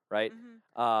 sure. right?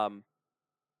 Mhm. Um,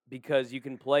 because you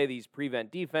can play these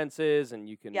prevent defenses and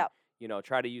you can, Yep.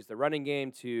 try to use the running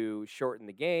game to shorten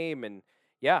the game and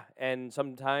yeah, and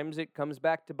sometimes it comes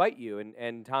back to bite you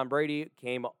and Tom Brady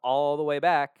came Uh-huh. all the way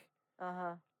back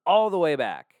Uh-huh.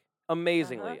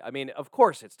 amazingly. I mean, of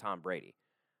course it's Tom Brady.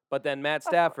 But then Matt Of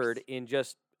Stafford course. in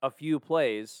just a few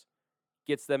plays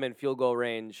gets them in field goal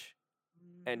range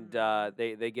and Mm,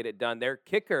 they get it done. Their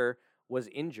kicker was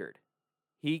injured.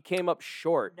 He came up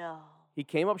short. no. He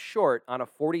came up short on a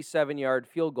 47-yard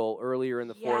field goal earlier in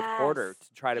the fourth quarter Yes.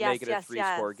 to try to make Yes, it a yes,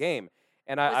 three-score yes. game.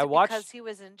 And Was I it because watched, he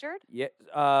was injured? yeah,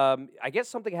 I guess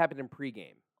something happened in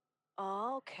pregame.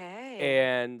 Okay.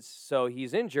 And so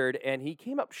he's injured, and he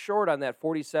came up short on that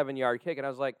 47-yard kick. And I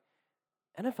was like,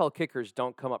 NFL kickers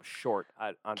don't come up short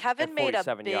at Kevin made a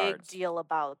 47 big yards. deal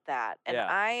about that. And Yeah.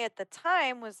 I, at the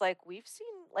time, was like, we've seen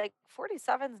like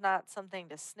 47's not something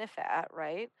to sniff at,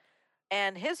 right?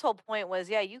 And his whole point was,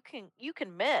 yeah, you can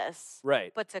miss,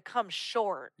 Right. but to come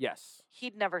short, Yes.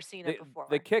 he'd never seen it The before.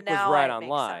 kick was Now right it on makes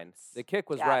line. The sense. kick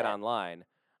was Got right it. on line.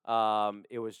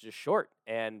 It was just short,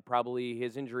 and probably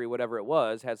his injury, whatever it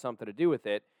was, had something to do with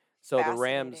it. So the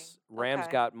Fascinating. Rams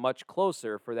Okay. got much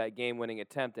closer for that game-winning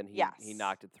attempt, and he Yes.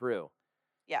 knocked it through.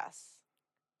 Yes.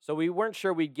 So we weren't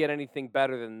sure we'd get anything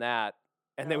better than that.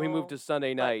 And then we moved No. to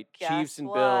Sunday But night. Chiefs guess and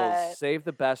Bills. what? Save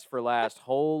the best for last.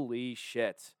 Holy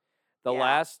shit. The Yeah.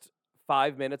 last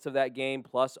 5 minutes of that game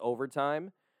plus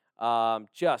overtime,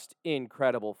 just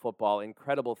incredible football,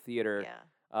 incredible theater.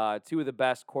 Yeah. Two of the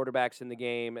best quarterbacks in the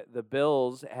game. The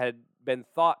Bills had been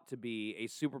thought to be a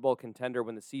Super Bowl contender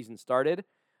when the season started.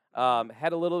 Mhm.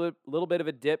 Had a little bit of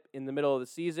a dip in the middle of the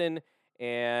season,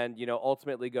 and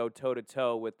ultimately go toe to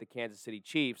toe with the Kansas City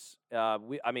Chiefs.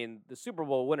 I mean, the Super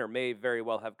Bowl winner may very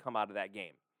well have come out of that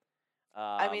game.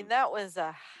 I mean, Um, that was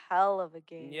a hell of a yeah,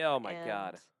 game. oh my And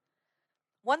God.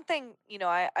 one thing,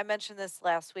 I mentioned this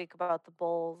last week about the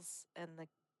Bulls and the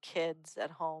kids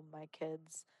at home, my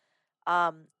kids.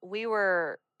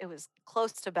 It was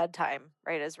close to bedtime,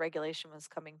 right, as regulation was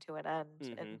coming to an end.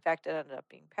 And Hmm. in fact, it ended up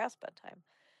being past bedtime.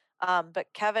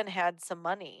 But Kevin had some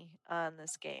money on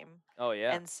this game. Oh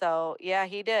yeah, And so, yeah,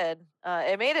 he did.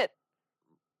 It made it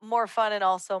more fun and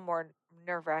also more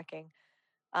nerve wracking.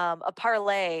 A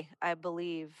parlay, I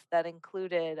believe, that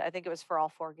included, I think it was for all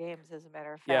four games, as a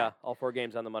matter of yeah. fact. All four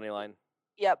games on the money line.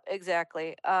 Yep,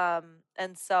 exactly.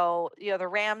 And so, the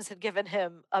Rams had given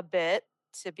him a bit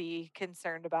to be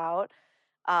concerned about.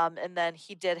 And then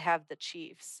he did have the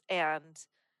Chiefs. And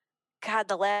God,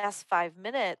 the last 5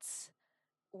 minutes,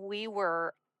 we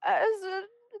were it was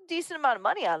a decent amount of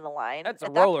money on the line That's a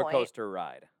at that roller point. coaster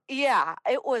ride. Yeah,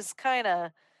 it was kind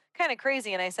of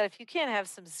crazy. And I said, if you can't have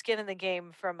some skin in the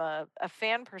game from a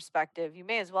fan perspective, you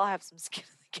may as well have some skin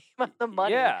in the game on the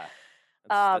money. Yeah.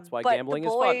 That's why But the gambling is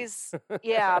fun. boys,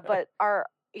 yeah, but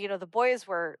the boys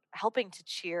were helping to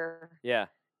cheer. Yeah.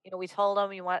 We told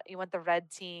them you want the red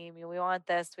team, we want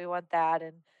this, we want that,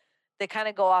 and they kind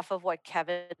of go off of what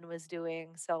Kevin was doing.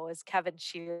 So as Kevin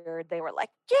cheered, they were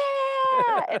like,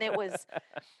 "Yeah!" And it was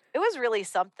really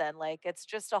something. Like it's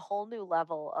just a whole new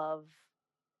level of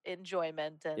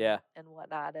enjoyment and Yeah. and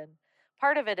whatnot. And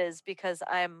part of it is because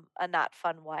I'm a not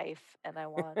fun wife and I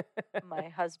want my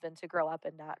husband to grow up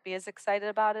and not be as excited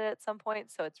about it at some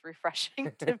point. So it's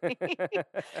refreshing to me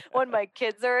when my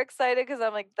kids are excited because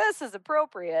I'm like, this is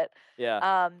appropriate.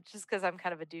 Yeah. Just because I'm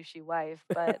kind of a douchey wife.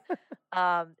 But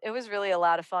it was really a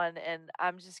lot of fun. And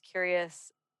I'm just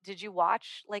curious, did you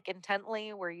watch like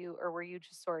intently? Were you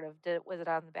just sort of was it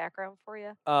on the background for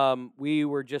you? We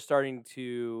were just starting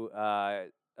to uh,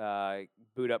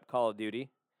 boot up Call of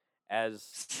Duty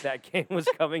as that game was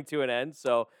coming to an end.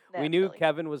 So we knew Naturally.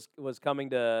 Kevin was coming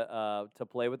to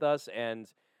play with us,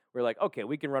 and we're like, okay,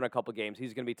 we can run a couple games.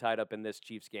 He's going to be tied up in this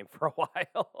Chiefs game for a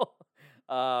while.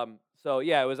 So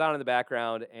yeah, it was on in the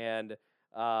background, and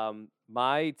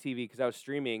my TV, because I was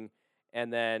streaming,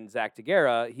 and then Zach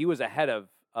Tagara, he was ahead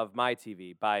of my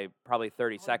TV by probably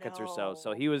 30 Oh seconds or so.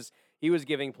 So no. he was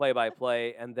giving play by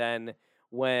play, and then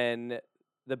when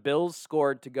the Bills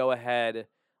scored to go ahead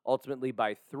ultimately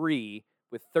by 3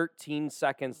 with 13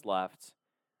 seconds left.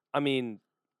 I mean,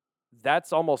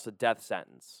 that's almost a death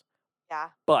sentence. Yeah.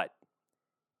 But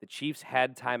the Chiefs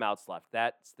had timeouts left.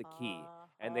 That's the key.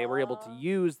 And they were able to Uh-huh.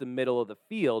 use the middle of the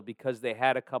field because they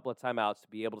had a couple of timeouts to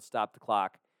be able to stop the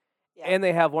clock. Yep. And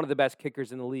they have one of the best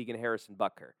kickers in the league in Harrison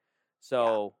Butker. Yeah.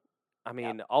 So, I Yep.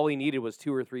 mean, all he needed was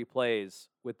 2 or 3 plays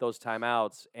with those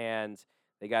timeouts, and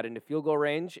they got into field goal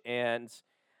range. And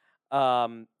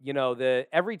the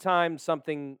every time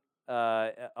something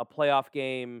a playoff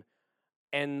game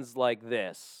ends like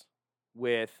this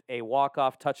with a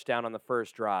walk-off touchdown on the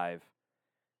first drive,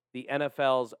 the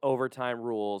NFL's overtime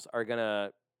rules are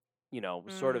gonna,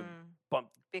 sort of Mm. bump.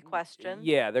 Be questioned.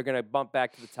 Yeah, they're gonna bump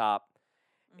back to the top.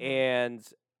 Hmm.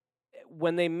 And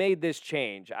when they made this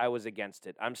change, I was against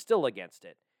it. I'm still against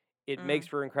it. It makes Mm.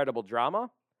 for incredible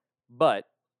drama, but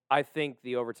I think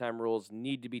the overtime rules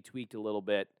need to be tweaked a little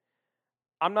bit.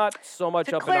 I'm not so much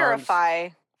To up in arms. clarify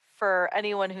for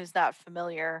anyone who's not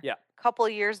familiar, Yeah. a couple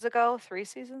years ago, 3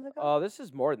 seasons ago. Oh, this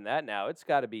is more than that now. It's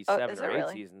got to be Oh, 7 is it or 8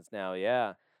 really? seasons now.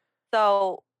 Yeah.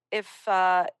 So if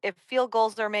field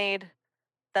goals are made,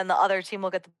 then the other team will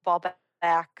get the ball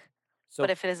back. But So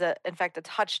if it is in fact a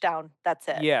touchdown, that's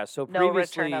it. yeah, so No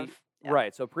return previously, of yeah.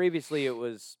 right. So previously it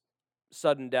was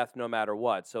sudden death no matter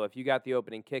what. So if you got the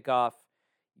opening kickoff,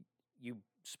 you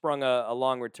sprung a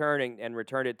long return and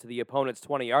returned it to the opponent's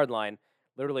 20-yard line,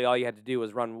 literally all you had to do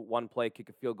was run one play, kick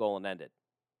a field goal and end it.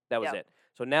 That was Yep. it.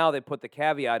 So now they put the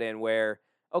caveat in where,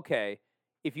 okay,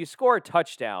 if you score a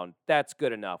touchdown, that's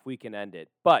good enough. We can end it.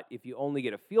 But if you only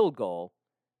get a field goal,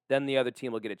 then the other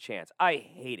team will get a chance. I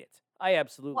hate it. I What?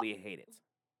 absolutely hate it.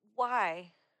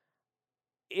 Why?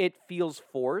 It feels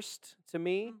forced to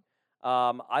me.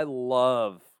 Mm. I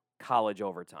love college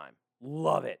overtime.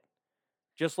 Love it.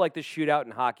 Just like the shootout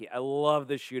in hockey. I love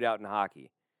the shootout in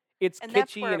hockey. It's And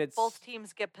that's kitschy and where both it's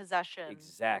teams get possession,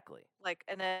 exactly. like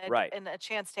and Right. a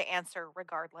chance to answer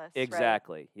regardless, right?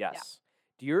 Exactly. Yeah. Yes.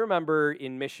 Do you remember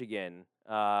in Michigan,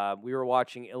 we were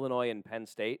watching Illinois and Penn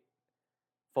State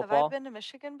Have I football? been to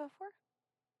Michigan before?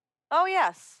 Oh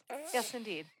yes. Yes,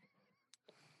 indeed.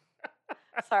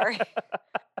 Sorry.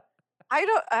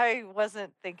 I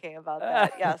wasn't thinking about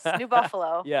that. Yes, New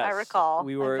Buffalo. I Yes, recall.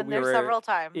 we I've were been we there were several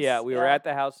times. yeah, we were Yeah. at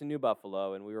the house in New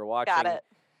Buffalo and we were Got watching it.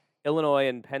 Illinois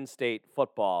and Penn State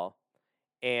football,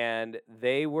 and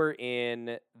they were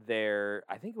in their,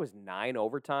 I think it was 9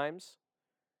 overtimes,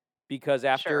 because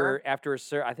Sure.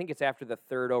 I think it's after the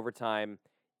third overtime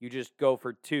you just go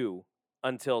for 2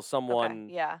 until Okay. someone,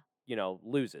 Yeah.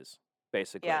 loses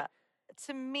basically. Yeah.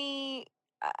 To me,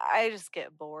 I just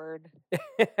get bored.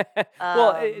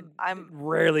 Well, it I'm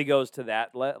rarely goes to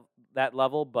that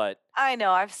level, but I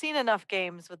know I've seen enough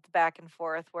games with the back and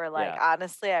forth where, like, yeah.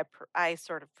 honestly, I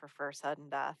sort of prefer sudden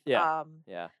death. Yeah.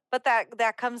 Yeah. But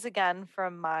that comes again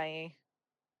from my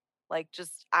Like,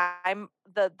 just I'm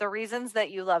the reasons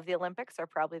that you love the Olympics are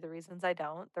probably the reasons I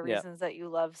don't. The Yeah. reasons that you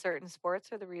love certain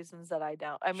sports are the reasons that I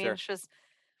don't. I mean, Sure. it's just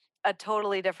a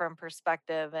totally different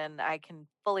perspective, and I can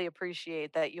fully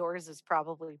appreciate that yours is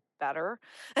probably better.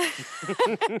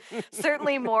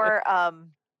 Certainly more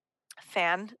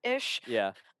fan-ish.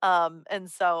 Yeah.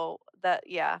 And so that,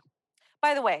 yeah.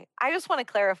 By the way, I just want to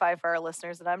clarify for our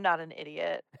listeners that I'm not an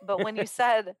idiot. But when you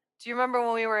said, do you remember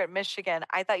when we were at Michigan?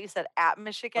 I thought you said at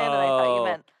Michigan, and I thought you Oh,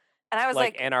 meant, and I was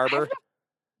like like, Ann Arbor?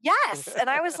 yes. And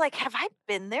I was like, have I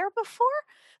been there before?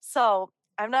 So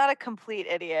I'm not a complete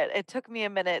idiot. It took me a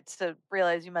minute to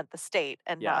realize you meant the state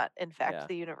and Yeah. not, in fact, Yeah.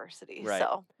 the university. Right.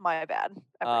 So my bad,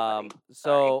 everybody.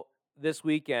 Sorry. So this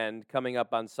weekend, coming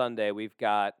up on Sunday, we've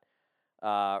got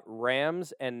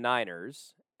Rams and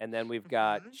Niners, and then we've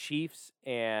got Hmm. Chiefs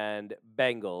and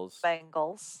Bengals.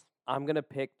 Bengals. I'm gonna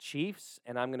pick Chiefs,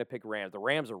 and I'm gonna pick Rams. The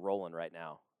Rams are rolling right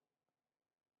now.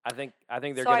 I think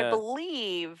they're So I gonna.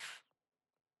 believe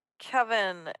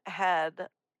Kevin had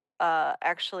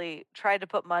actually tried to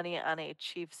put money on a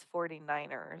Chiefs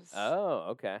 49ers. Oh,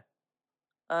 okay.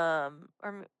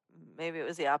 Or maybe it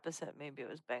was the opposite. Maybe it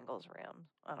was Bengals Rams.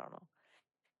 I don't know.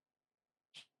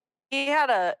 He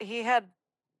had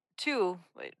two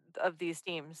of these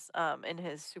teams in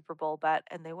his Super Bowl bet,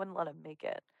 and they wouldn't let him make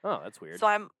it. Oh, that's weird. So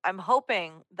I'm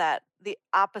hoping that the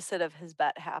opposite of his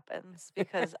bet happens,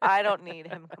 because I don't need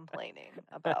him complaining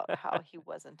about how he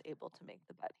wasn't able to make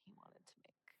the bet he wanted to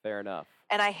make. Fair enough.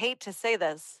 And I hate to say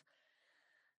this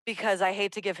because I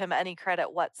hate to give him any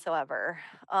credit whatsoever.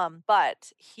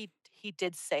 But he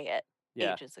did say it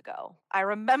Yeah. ages ago. I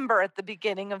remember at the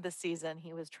beginning of the season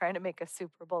he was trying to make a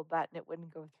Super Bowl bet and it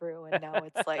wouldn't go through, and now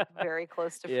it's like very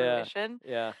close to Yeah. fruition.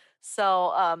 Yeah.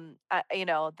 So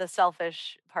the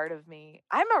selfish part of me,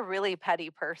 I'm a really petty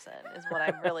person, is what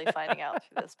I'm really finding out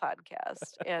through this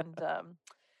podcast. And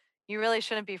you really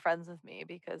shouldn't be friends with me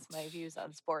because my views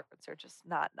on sports are just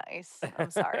not nice.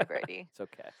 I'm sorry, Brady. It's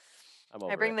okay. I'm I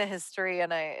over bring it. the history,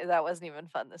 and that wasn't even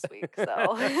fun this week.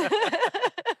 So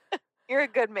you're a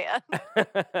good man.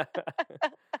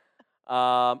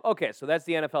 Okay, so that's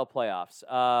the NFL playoffs.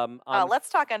 Let's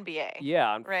talk NBA. Yeah,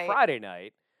 on Right. Friday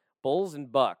night, Bulls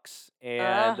and Bucks,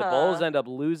 and the Bulls Uh-huh. end up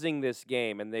losing this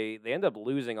game, and they end up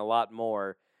losing a lot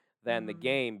more than the Mm.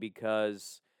 game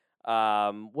because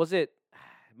was it?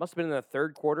 It must have been in the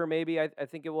third quarter, maybe. I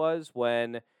think it was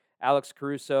when Alex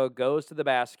Caruso goes to the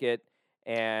basket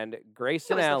and It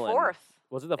Grayson was the Allen. fourth.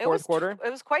 Was it the It fourth was quarter? it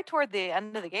was quite toward the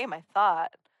end of the game, I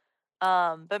thought.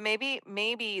 But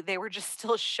maybe they were just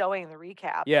still showing the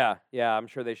recap. Yeah, yeah. I'm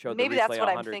sure they showed the Maybe that's replay what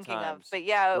a I'm hundred thinking of. times. But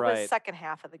yeah, it was Right. second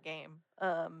half of the game.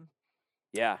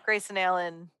 Yeah. Grayson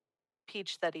Allen,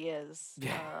 peach that he is, It's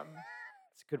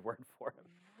a good word for him.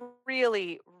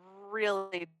 really,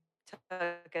 really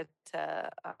took it to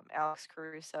Alex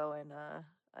Caruso in a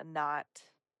not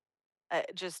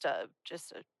just a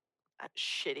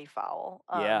shitty foul.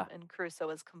 Yeah. And Caruso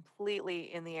was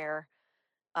completely in the air,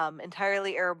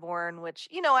 entirely airborne, which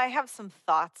I have some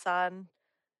thoughts on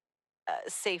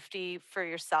safety for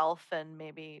yourself, and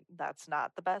maybe that's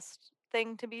not the best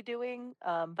thing to be doing.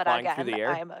 But Flying through again, the air.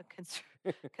 I'm a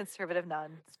conservative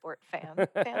non-sport fan.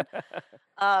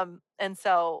 And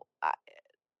so,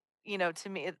 to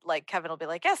me, like Kevin will be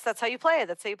like, "Yes, that's how you play.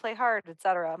 That's how you play hard,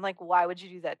 etc." I'm like, "Why would you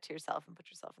do that to yourself and put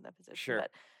yourself in that position?" Sure.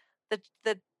 But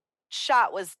the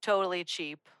shot was totally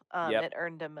cheap. Yep. It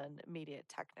earned him an immediate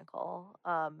technical.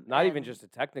 Not even just a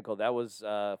technical. That was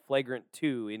flagrant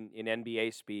 2 in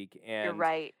NBA speak, You're and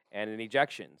right. an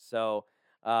ejection. So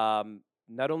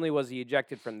not only was he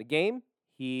ejected from the game,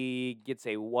 he gets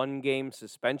a 1-game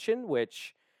suspension,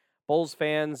 which Bulls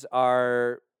fans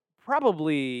are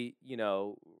probably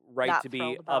right Not to be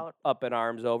thrilled about. up in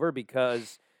arms over,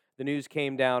 because the news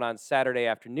came down on Saturday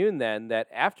afternoon then that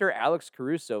after Alex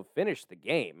Caruso finished the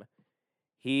game,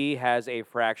 he has a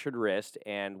fractured wrist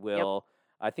and Yep. will.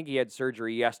 I think he had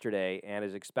surgery yesterday and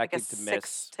is Like a expected to 6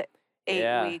 miss. to 8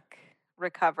 Yeah, week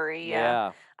recovery.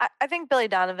 Yeah. yeah, I think Billy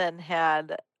Donovan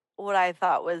had what I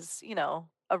thought was,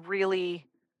 a really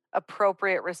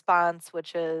appropriate response,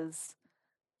 which is,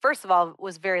 first of all,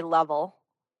 was very level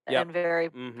yep. and very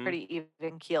Mm-hmm. pretty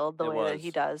even keeled the It way that he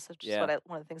was. does, which is Yeah.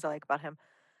 one of the things I like about him.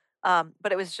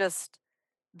 But it was just,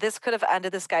 this could have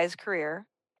ended this guy's career.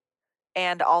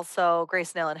 And also,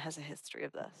 Grayson Allen has a history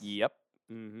of this. Yep.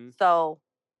 Mm-hmm. So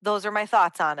those are my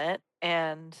thoughts on it.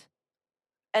 And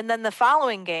then the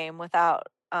following game without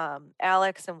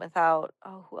Alex and without,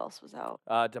 who else was out?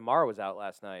 DeMar was out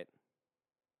last night.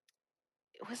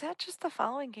 Was that just the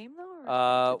following game though, or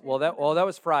did they have That another?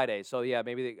 was Friday. So yeah,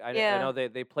 maybe I Yeah. know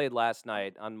they played last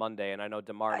night on Monday, and I know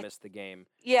Demar I missed the game.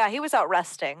 Yeah, he was out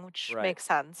resting, which Right. makes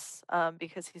sense,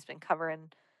 because he's been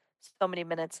covering so many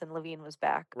minutes and Levine was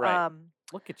back. Right.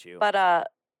 Look at you. But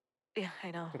yeah,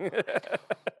 I know.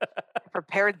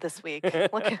 Prepared this week.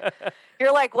 Look,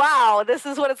 you're like, wow, this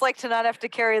is what it's like to not have to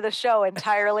carry the show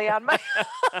entirely on my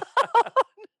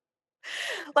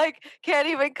like, can't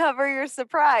even cover your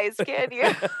surprise, can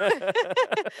you?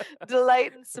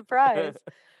 Delight and surprise.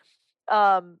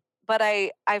 Um, but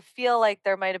I feel like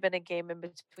there might have been a game in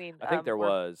between, I think there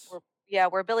was. where yeah,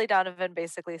 where Billy Donovan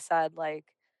basically said like,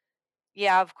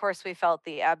 yeah, of course we felt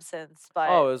the absence, Oh,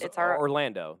 but it was it's our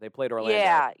Orlando. They played Orlando,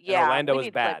 yeah, and yeah, Orlando we was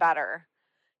need to play bad. better.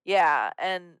 Yeah,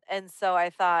 and so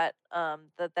I thought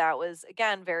that was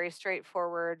again very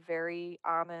straightforward, very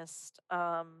honest.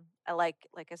 I like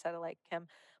I said, I like him.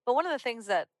 But one of the things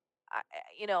that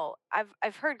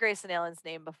I've heard Grayson Allen's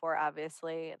name before,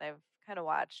 obviously, and I've kind of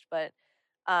watched, but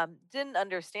didn't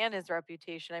understand his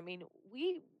reputation. I mean,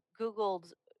 we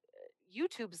Googled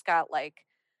YouTube's got like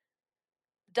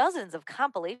dozens of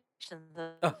compilations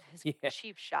Oh, of his yeah.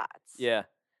 cheap shots. Yeah.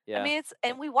 I Yeah. mean,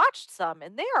 and we watched some,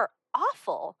 and they are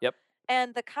awful. Yep.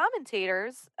 And the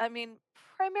commentators, I mean,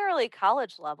 primarily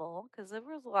college level, because there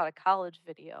was a lot of college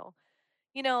video,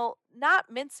 not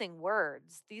mincing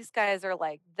words. These guys are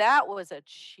like, that was a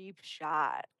cheap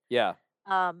shot. Yeah.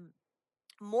 Um,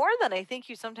 More than I think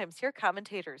you sometimes hear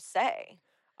commentators say.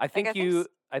 I Like, think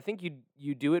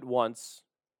you do it once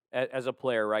as a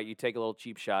player, right? You take a little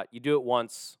cheap shot. You do it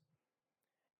once,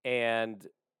 and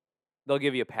they'll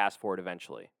give you a pass for it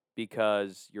eventually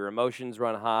because your emotions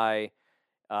run high.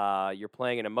 You're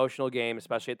playing an emotional game,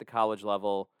 especially at the college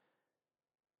level.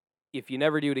 If you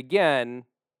never do it again,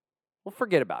 well,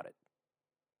 forget about it.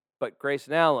 But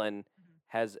Grayson Allen Mhm.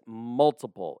 has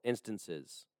multiple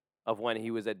instances of when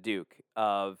he was at Duke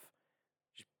of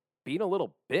just being a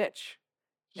little bitch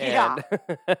Yeah,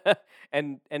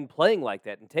 and and playing like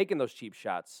that and taking those cheap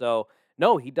shots. So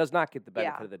no, he does not get the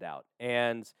benefit yeah. of the doubt,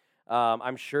 and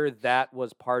I'm sure that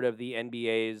was part of the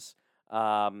NBA's.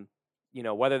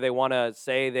 Whether they want to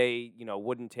say they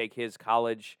wouldn't take his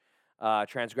college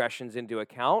transgressions into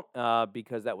account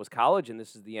because that was college and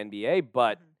this is the NBA,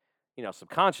 but Mhm.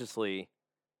 subconsciously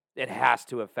it has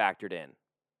to have factored in.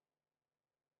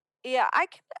 Yeah, I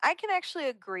can actually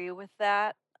agree with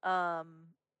that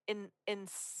in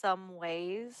some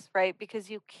ways, right? Because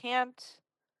you can't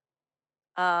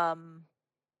um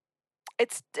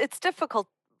it's difficult.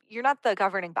 You're not the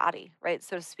governing body, right,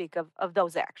 so to speak, of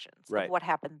those actions, of Right. what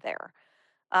happened there.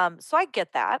 So I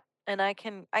get that, and I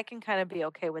can kind of be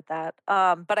okay with that.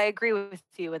 But I agree with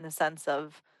you in the sense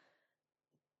of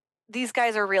these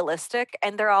guys are realistic,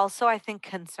 and they're also, I think,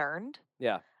 concerned.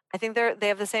 Yeah. I think they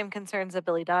have the same concerns that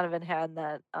Billy Donovan had, and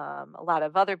that a lot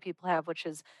of other people have, which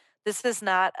is this is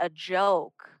not a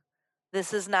joke.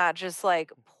 This is not just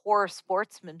like poor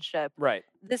sportsmanship. Right.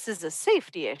 This is a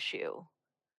safety issue.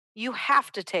 You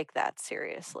have to take that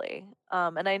seriously.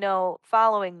 And I know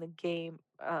following the game,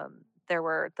 there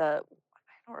were I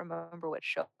don't remember what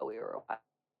show we were watching,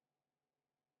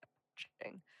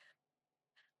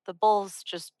 the Bulls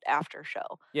just after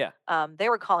show. Yeah. They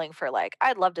were calling for like,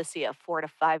 I'd love to see a 4 to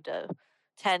 5 to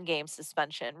 10 game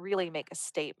suspension, really make a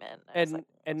statement. I was like,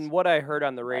 And what I heard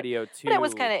on the but radio but it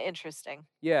was too. kind of interesting.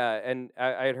 Yeah, and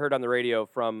I had heard on the radio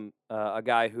from a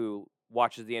guy who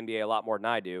watches the NBA a lot more than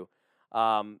I do,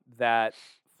 that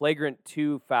flagrant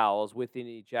two fouls with an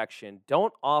ejection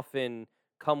don't often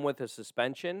come with a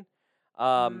suspension.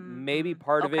 Maybe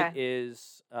part of it Okay.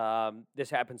 is this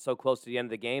happened so close to the end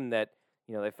of the game that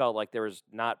they felt like there was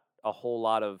not a whole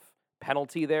lot of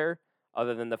penalty there,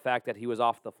 other than the fact that he was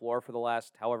off the floor for the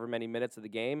last however many minutes of the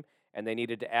game, and they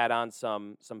needed to add on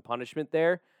some punishment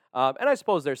there. And I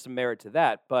suppose there's some merit to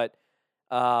that, but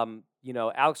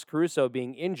Alex Caruso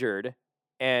being injured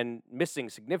and missing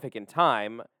significant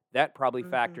time, that probably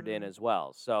factored in hmm as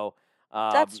well. So,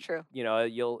 That's true.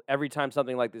 you'll every time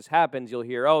something like this happens, you'll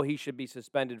hear, "Oh, he should be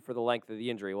suspended for the length of the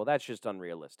injury." Well, that's just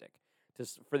unrealistic.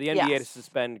 For the NBA to Yes.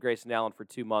 suspend Grayson Allen for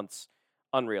 2 months,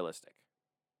 unrealistic.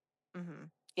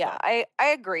 Yeah, So, I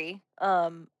agree.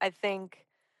 Um, I think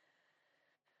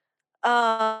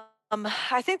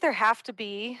there have to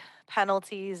be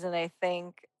penalties, and I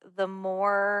think the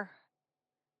more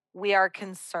we are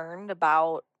concerned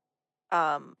about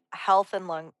health and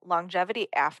longevity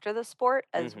after the sport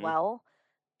as hmm well,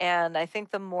 and I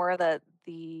think the more that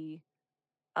the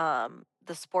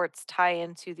sports tie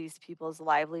into these people's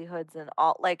livelihoods and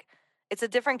all, like, it's a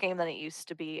different game than it used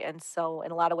to be, and so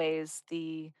in a lot of ways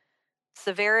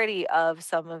severity of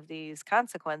some of these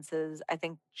consequences, I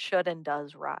think, should and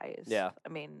does rise. Yeah. I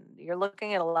mean, you're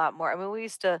looking at a lot more. I mean, we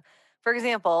used to, for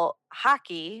example,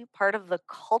 hockey, part of the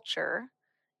culture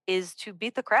is to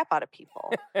beat the crap out of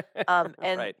people. And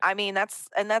Right. I mean, that's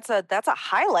a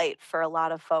highlight for a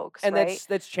lot of folks, And right?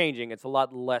 that's changing. It's a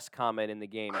lot less common in the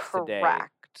games today.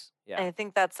 Correct. Yeah. And I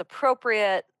think that's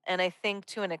appropriate. And I think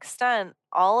to an extent,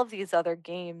 all of these other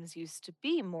games used to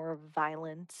be more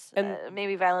violent. And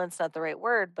Maybe violence not the right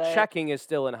word, but checking is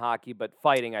still in hockey, but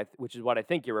fighting, which is what I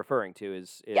think you're referring to,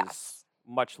 is yes,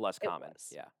 much less it common.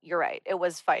 was. Yeah. You're right. It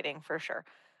was fighting for sure.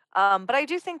 But I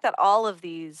do think that all of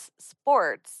these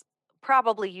sports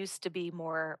probably used to be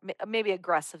more, maybe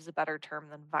aggressive is a better term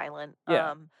than violent.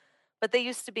 Yeah. But they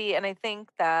used to be, and I think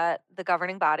that the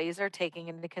governing bodies are taking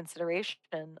into consideration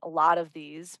a lot of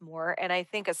these more. And I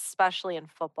think especially in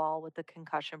football with the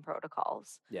concussion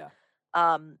protocols. Yeah.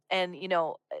 And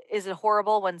is it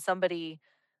horrible when somebody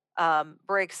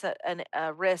breaks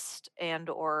a wrist and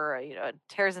or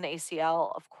tears an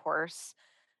ACL? Of course.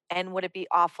 And would it be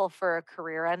awful for a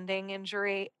career-ending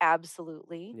injury?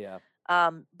 Absolutely. Yeah.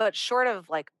 But short of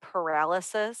like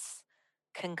paralysis,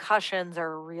 concussions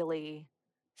are really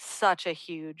such a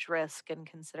huge risk and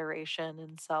consideration.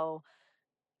 And so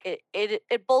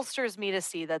it bolsters me to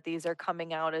see that these are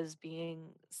coming out as being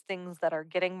things that are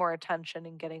getting more attention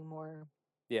and getting more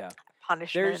Yeah.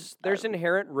 punishment. There's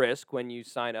inherent risk when you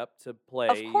sign up to Of play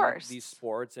these course.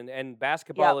 sports, and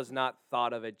basketball Yep. is not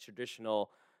thought of a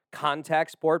traditional contact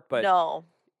sport, but No,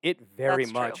 it very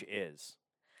that's true. much is.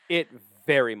 It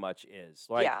very much is.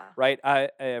 Like, Yeah. right?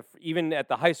 Even at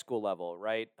the high school level,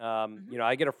 right? Mhm.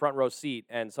 I get a front row seat,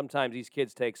 and sometimes these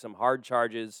kids take some hard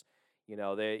charges.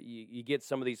 You get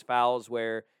some of these fouls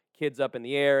where kids up in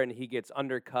the air and he gets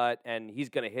undercut and he's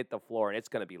going to hit the floor and it's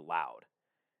going to be loud.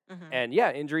 Mhm. And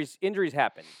yeah, injuries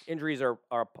happen. Injuries are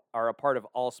a part of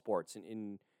all sports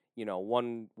in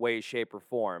one way, shape, or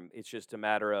form. It's just a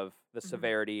matter of the Mhm.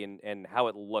 severity and how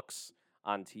it looks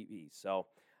on TV. So,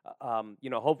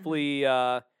 Mhm. hopefully,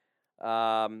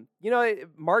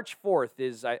 March 4th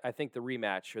is I think the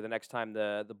rematch or the next time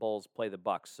the Bulls play the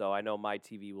Bucks. So I know my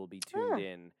TV will be tuned Hmm.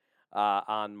 in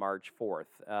on March 4th.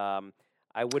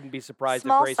 I wouldn't be surprised if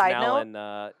Small Grayson side note.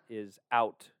 Allen is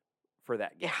out for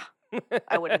that Yeah, game.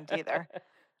 I wouldn't either.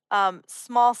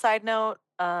 Small side note,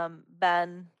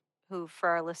 Ben, who for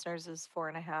our listeners is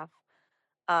 4.5,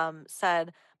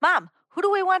 said, "Mom, who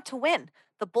do we want to win?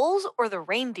 The bulls or the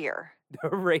reindeer?" The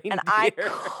And I reindeer.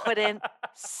 couldn't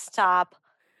stop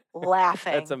That's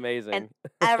laughing. And amazing.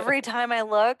 every time I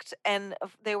looked and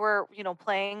they were,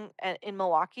 playing in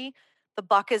Milwaukee, the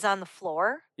buck is on the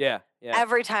floor. Yeah, yeah.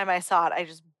 Every time I saw it, I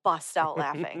just bust out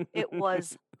laughing. It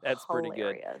was That's pretty good.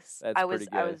 hilarious. That's I pretty was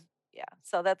I good. was yeah,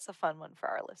 so that's a fun one for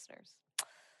our listeners.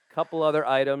 Couple other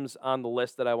items on the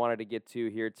list that I wanted to get to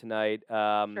here tonight.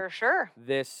 Sure, sure.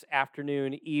 This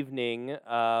afternoon, evening,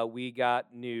 we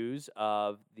got news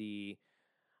of the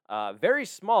very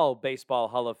small Baseball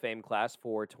Hall of Fame class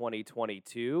for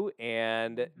 2022,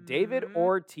 and David Mhm.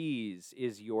 Ortiz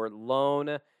is your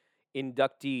lone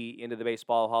inductee into the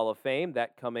Baseball Hall of Fame.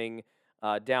 That coming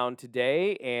down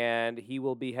today, and he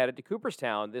will be headed to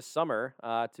Cooperstown this summer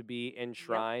to be Yep.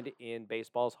 enshrined in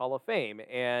baseball's Hall of Fame.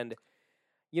 And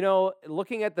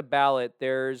looking at the ballot,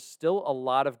 there's still a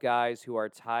lot of guys who are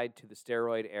tied to the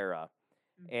steroid era.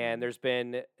 And Mhm. there's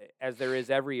been, as there is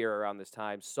every year around this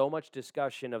time, so much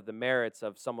discussion of the merits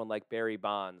of someone like Barry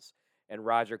Bonds and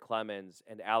Roger Clemens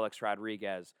and Alex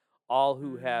Rodriguez, all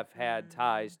who have had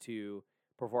ties Mhm. to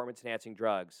performance enhancing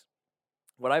drugs.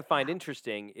 What I find Yeah.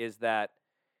 interesting is that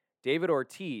David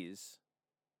Ortiz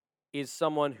is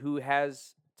someone who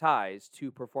has ties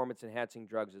to performance enhancing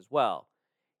drugs as well.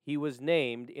 He was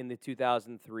named in the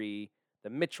 2003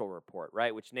 the Mitchell Report,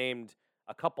 right, which named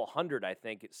a couple hundred. I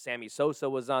think Sammy Sosa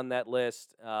was on that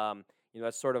list.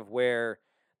 That's sort of where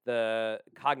the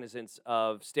cognizance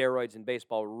of steroids in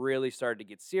baseball really started to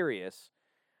get serious.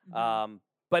 Mhm. Um,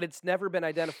 but it's never been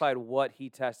identified what he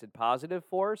tested positive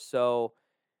for. So,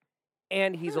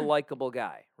 and he's a Hmm. likable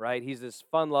guy, right? He's this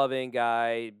fun-loving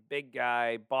guy, big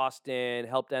guy, Boston,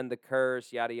 helped end the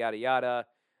curse, yada yada yada,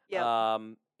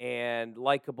 Yep. and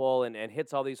likable and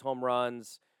hits all these home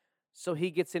runs. So he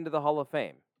gets into the Hall of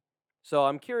Fame. So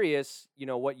I'm curious,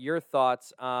 what your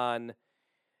thoughts on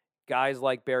guys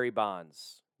like Barry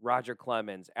Bonds, Roger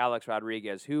Clemens, Alex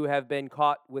Rodriguez, who have been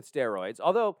caught with steroids.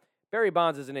 Although Barry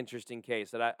Bonds is an interesting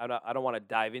case that I don't want to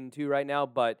dive into right now,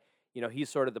 but he's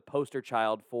sort of the poster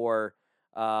child for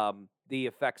the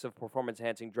effects of performance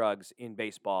enhancing drugs in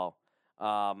baseball.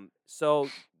 So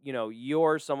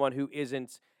you're someone who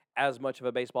isn't as much of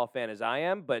a baseball fan as I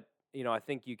am, but I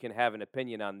think you can have an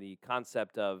opinion on the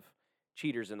concept of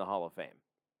cheaters in the Hall of Fame.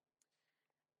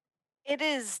 It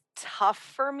is tough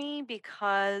for me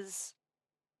because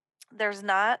there's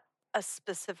not a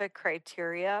specific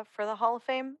criteria for the Hall of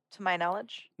Fame, to my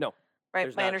knowledge, No, right?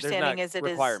 there's My not. There's not understanding is it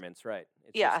is, requirements, right?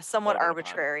 It's yeah, just somewhat voted upon.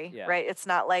 arbitrary, Yeah. right? It's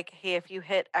not like, hey, if you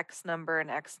hit X number and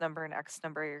X number and X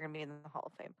number, you're going to be in the Hall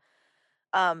of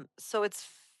Fame. So it's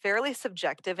fairly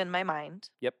subjective in my mind,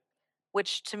 Yep.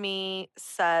 which to me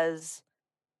says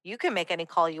you can make any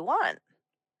call you want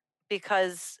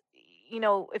because,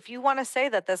 if you want to say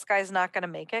that this guy's not going to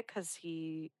make it because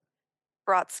he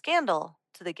brought scandal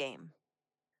to the game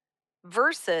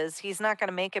versus he's not going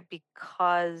to make it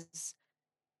because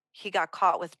he got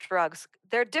caught with drugs.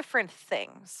 They're different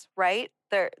things, right?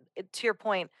 To your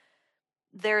point,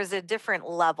 there's a different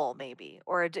level maybe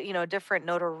or a different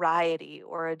notoriety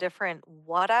or a different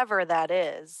whatever that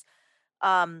is.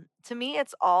 To me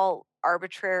it's all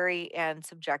arbitrary and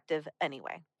subjective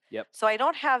anyway. Yep. So I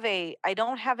don't have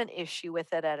an issue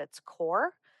with it at its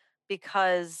core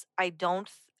because I don't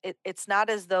it's not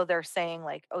as though they're saying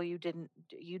like, oh, you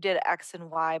did X and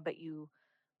Y,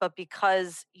 but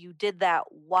because you did that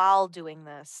while doing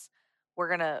this, we're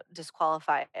gonna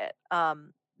disqualify it.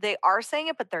 They are saying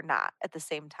it, but they're not at the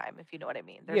same time, if you know what I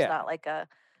mean. There's Yeah. not like a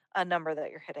number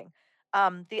that you're hitting.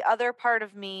 The other part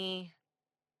of me,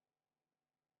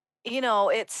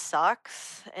 it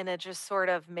sucks and it just sort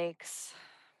of makes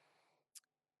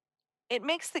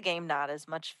the game not as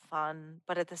much fun,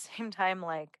 but at the same time,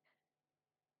 like,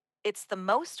 it's the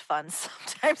most fun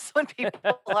sometimes when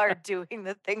people are doing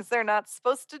the things they're not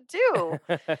supposed to do.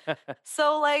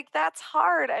 So, like, that's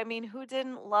hard. I mean, who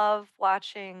didn't love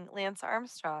watching Lance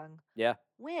Armstrong Yeah.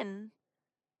 win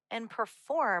and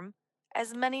perform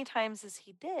as many times as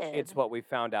he It's did? what we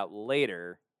found out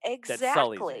later that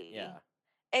sullies it. Yeah. Exactly.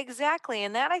 Exactly.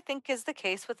 And that I think is the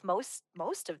case with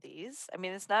most of these. I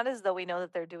mean, it's not as though we know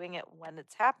that they're doing it when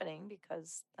it's happening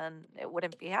because then it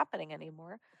wouldn't be happening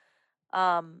anymore.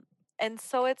 Um and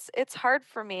so it's hard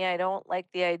for me. I don't like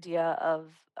the idea of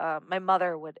my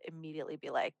mother would immediately be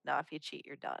like, "No, if you cheat,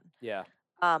 you're done." Yeah.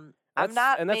 I'm not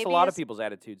That's a maybe lot of as people's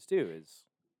attitudes too. Is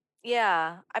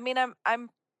yeah. I mean,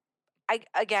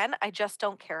 I just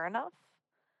don't care enough.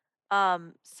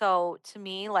 So to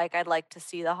me, like, I'd like to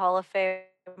see the Hall of Fame.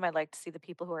 I'd like to see the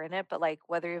people who are in it, but like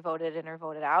whether you voted in or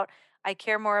voted out, I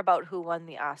care more about who won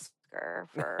the Oscar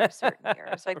for certain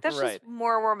years. Like that's just right.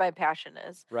 more where my passion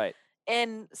is. Right.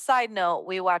 And side note,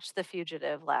 we watched The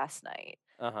Fugitive last night,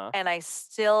 Uh huh. and I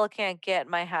still can't get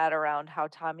my head around how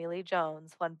Tommy Lee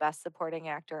Jones won Best Supporting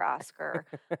Actor Oscar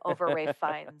over Ray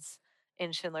Fiennes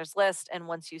in Schindler's List. And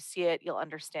once you see it, you'll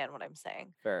understand what I'm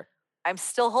saying. Fair. I'm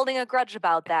still holding a grudge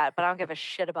about that, but I don't give a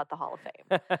shit about the Hall of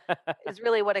Fame, is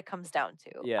really what it comes down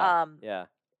to. yeah. Yeah.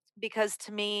 Because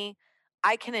to me,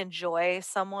 I can enjoy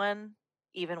someone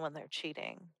even when they're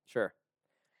cheating. Sure.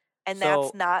 And that's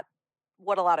So, not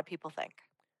what a lot of people think.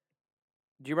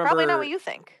 do you Probably not what remember? you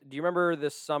think. Do you remember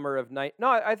this summer of night? No,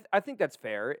 I think that's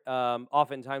fair.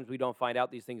 Oftentimes we don't find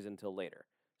out these things until later.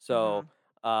 So,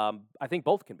 Hmm. I think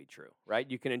both can be true, right?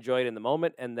 You can enjoy it in the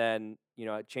moment and then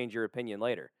change your opinion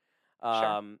later. Sure.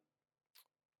 Um,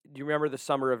 do you remember the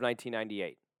summer of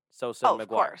 1998? Sosa Oh, and of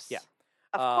McGuire. Yeah. course.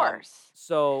 Of course.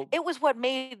 So It was what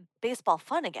made baseball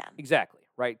fun again. exactly,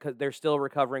 right? Because they're still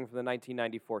recovering from the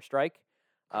 1994 strike,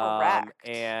 Correct.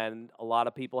 and a lot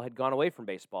of people had gone away from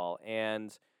baseball.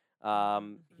 And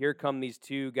here Mhm. come these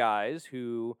two guys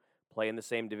who play in the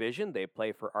same division. They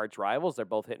play for arch rivals. They're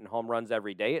both hitting home runs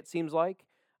every day, it seems like.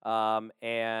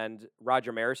 And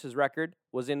Roger Maris's record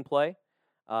was in play,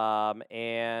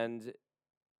 and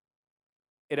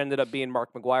it ended up being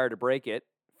Mark McGuire to break it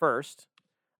first.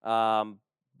 Um,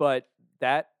 but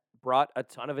that brought a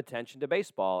ton of attention to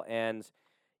baseball. And,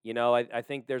 I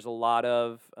think there's a lot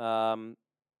of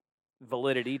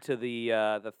validity to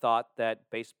the thought that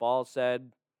baseball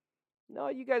said, no,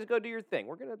 you guys go do your thing.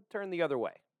 We're going to turn the other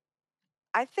way.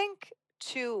 I think,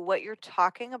 too, what you're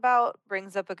talking about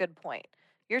brings up a good point.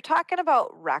 You're talking about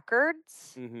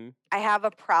records. Mm-hmm. I have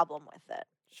a problem with it.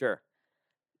 Sure.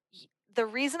 The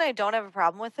reason I don't have a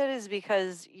problem with it is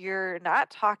because you're not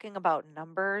talking about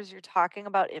numbers, you're talking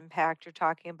about impact, you're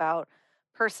talking about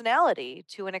personality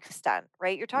to an extent,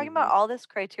 right? You're talking Mm-hmm. about all this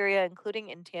criteria, including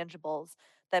intangibles,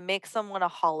 that make someone a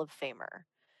Hall of Famer.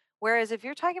 Whereas if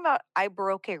you're talking about I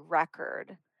broke a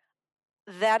record,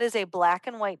 that is a black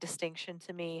and white distinction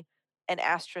to me. An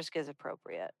asterisk is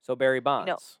appropriate. So Barry You know,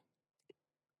 Bonds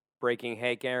breaking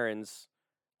Hank Aaron's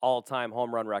all-time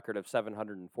home run record of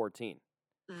 714.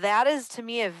 that is to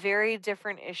me a very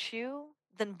different issue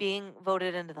than being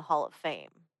voted into the Hall of Fame.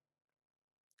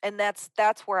 And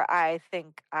that's where I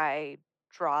think I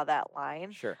draw that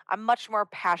line. Sure. I'm much more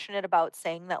passionate about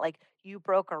saying that like you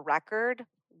broke a record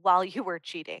while you were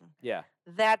cheating. Yeah.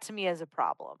 That to me is a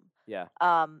problem. Yeah.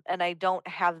 And I don't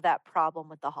have that problem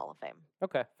with the Hall of Fame.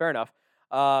 Okay. Fair enough.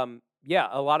 Yeah,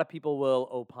 a lot of people will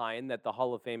opine that the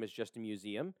Hall of Fame is just a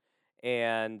museum,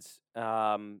 and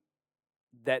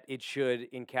that it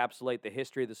should encapsulate the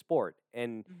history of the sport,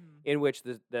 and Hmm. in which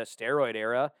the steroid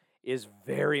era is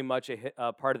very much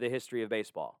a part of the history of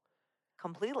baseball.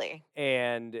 Completely.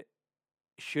 And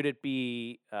should it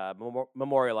be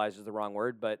memorialized is the wrong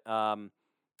word, but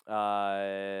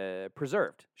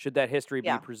preserved? Should that history be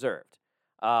Yeah. preserved?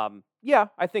 Yeah,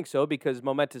 I think so because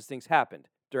momentous things happened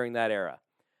during that era.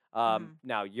 Hmm.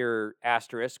 Now your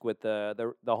asterisk with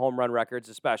the home run records,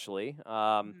 especially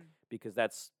Hmm. because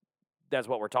that's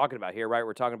what we're talking about here, right?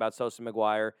 We're talking about Sosa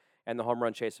McGuire and the home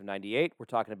run chase of '98. We're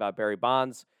talking about Barry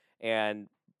Bonds and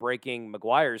breaking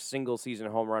McGuire's single season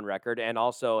home run record and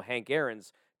also Hank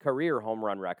Aaron's career home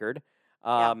run record.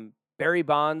 Yeah. Barry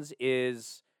Bonds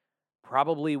is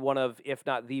probably one of, if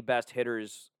not the best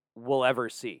hitters we'll ever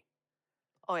see.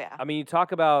 Oh yeah. I mean, you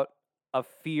talk about a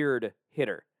feared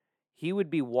hitter. He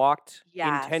would be walked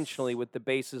intentionally Yes. with the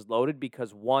bases loaded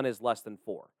because one is less than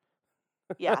four.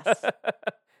 Yes.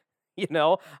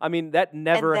 I mean, that And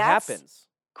never that's happens.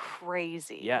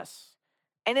 crazy. Yes,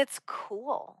 And it's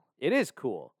cool. it is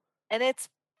cool. And it's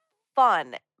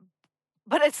fun.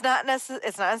 But it's not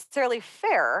necessarily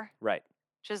fair, Right.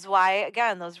 which is why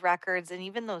again those records and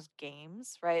even those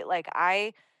games, right? Like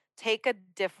I take a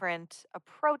different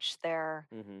approach there.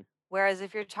 Hmm. Whereas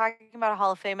if you're talking about a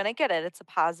Hall of Fame, and I get it, it's a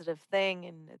positive thing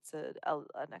and it's an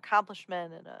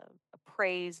accomplishment and a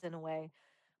praise in a way,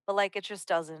 but like it just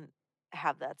doesn't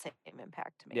have that same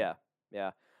impact to me. Yeah,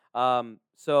 yeah.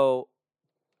 So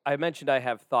I mentioned I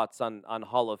have thoughts on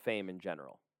Hall of Fame in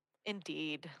general.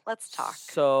 Indeed. Let's talk.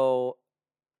 So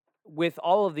with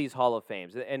all of these Hall of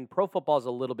Fames, and pro football is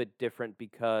a little bit different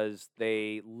because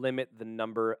they limit the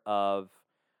number of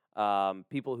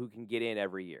people who can get in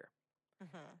every year.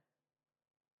 Hmm.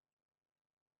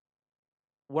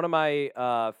 One of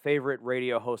my favorite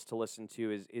radio hosts to listen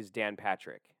to is Dan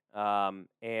Patrick,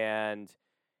 and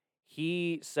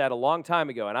he said a long time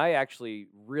ago, and I actually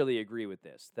really agree with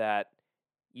this, that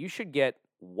you should get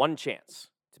one chance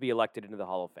to be elected into the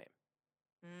Hall of Fame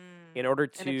in Mm. order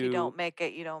And if you to don't make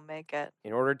it, you don't make it.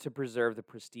 preserve the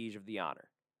prestige of the honor.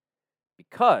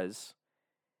 Because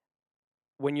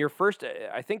when you're first,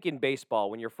 I think in baseball,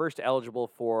 when you're first eligible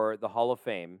for the Hall of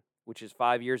Fame, which is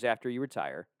 5 years after you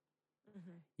retire,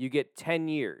 Hmm. you get 10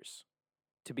 years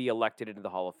to be elected into the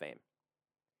Hall of Fame.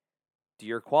 Do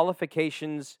your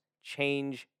qualifications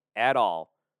change at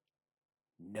all?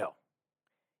 No.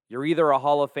 You're either a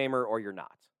Hall of Famer or you're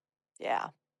not. Yeah,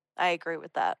 I agree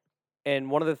with that.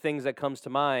 And one of the things that comes to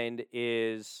mind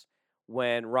is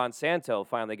when Ron Santo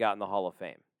finally got in the Hall of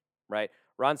Fame, right?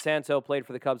 Ron Santo played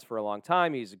for the Cubs for a long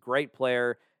time. He's a great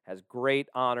player, has great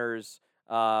honors.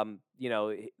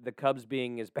 The Cubs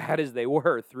being as bad as they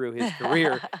were through his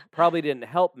career probably didn't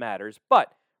help matters.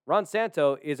 But Ron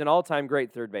Santo is an all-time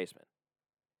great third baseman.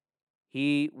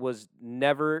 He was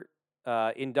never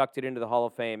inducted into the Hall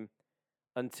of Fame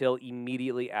until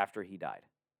immediately after he died.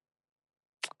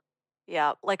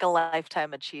 Yeah, like a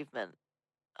lifetime achievement.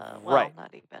 Well, Right.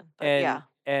 not even, but And yeah,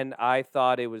 and I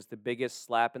thought it was the biggest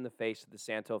slap in the face of the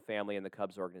Santo family and the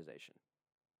Cubs organization.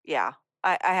 yeah,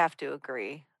 I have to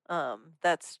agree.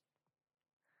 That's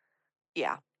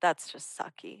yeah, that's just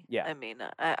sucky. Yeah. I mean,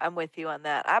 I'm with you on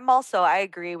that. I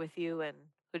agree with you. And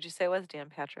who'd you say was Dan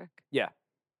Patrick? Yeah.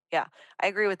 Yeah, I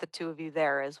agree with the two of you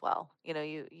there as well. You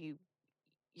know,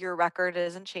 your record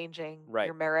isn't changing. Right.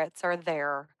 Your merits are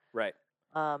there. Right.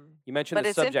 Um, You mentioned but the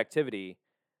it's in. subjectivity.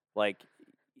 Like,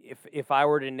 if I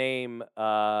were to name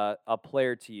a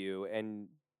player to you, and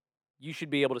you should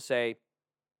be able to say,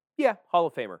 yeah, Hall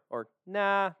of Famer, or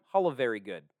nah, Hall of Very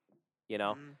Good. You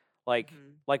know, Mhm, like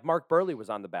mhm, like Mark Burley was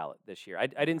on the ballot this year. I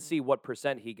didn't mhm, see what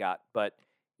percent he got, but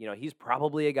he's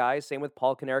probably a guy. Same with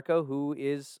Paul Konerko, who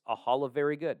is a Hall of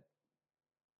Very Good,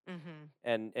 mhm,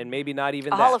 and maybe mhm. not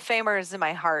even A Hall that. of Famer is in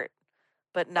my heart,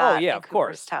 but Oh not yeah, in of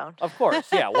course, Cooperstown. of course,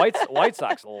 yeah. White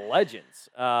Sox legends.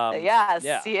 Yes,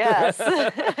 Yeah. yes.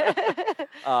 um,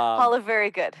 Hall of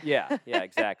very good. yeah,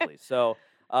 exactly. So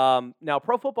now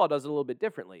pro football does it a little bit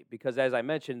differently because, as I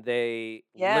mentioned, they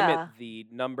limit Yeah. the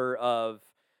number of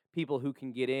people who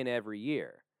can get in every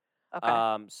year.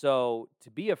 Okay. So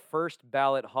to be a first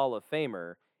ballot Hall of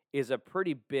Famer is a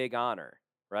pretty big honor,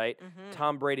 right? Mhm.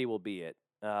 Tom Brady will be it.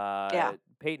 Yeah.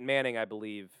 Peyton Manning, I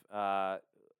believe,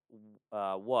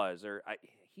 was, or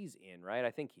he's in, right?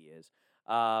 I think he is.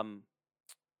 Um,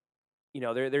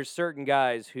 there's certain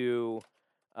guys who,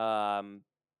 um,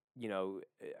 you know,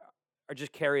 are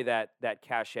just carry that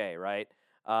cachet, right?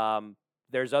 Um,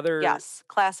 there's other. Yes,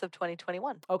 class of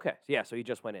 2021. Okay, yeah, so he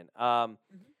just went in. Mhm.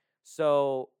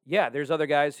 So yeah, there's other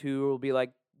guys who will be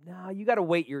like, "No, you got to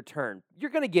wait your turn. You're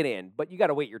gonna get in, but you got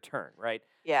to wait your turn, right?"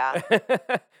 Yeah.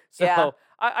 Yeah. So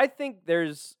I think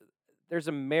there's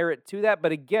a merit to that,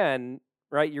 but again,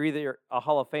 right? You're either a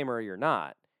Hall of Famer or you're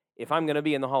not. If I'm Mhm. gonna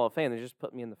be in the Hall of Fame, then just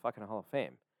put me in the fucking Hall of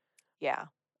Fame. Yeah.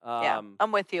 Yeah. Um,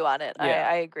 I'm with you on it. I yeah.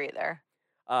 I agree there.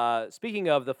 Speaking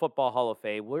of the Football Hall of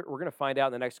Fame, we're going to find out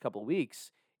in the next couple of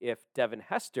weeks if Devin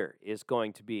Hester is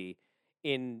going to be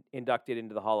inducted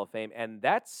into the Hall of Fame, and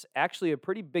that's actually a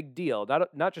pretty big deal.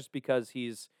 Not just because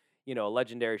he's a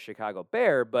legendary Chicago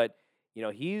Bear, but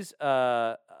he's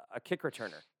a kick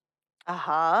returner,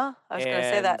 Uh-huh. I was going to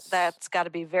say and that's got to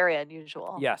be very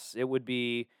unusual. yes, it would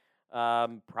be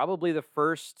probably the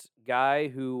first guy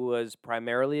who was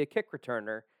primarily a kick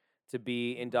returner to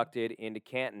be Mhm. inducted into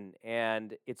Canton.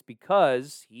 And it's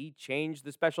because he changed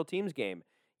the special teams game.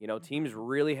 Teams Mhm.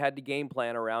 really had to game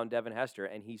plan around Devin Hester,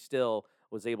 and he still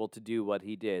was able to do what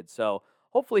he did. So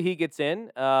hopefully he gets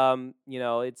in.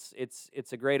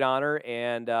 It's a great honor,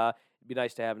 and it'd be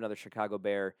nice to have another Chicago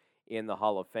Bear in the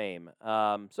Hall of Fame.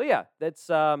 So yeah, that's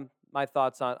my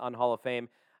thoughts on Hall of Fame.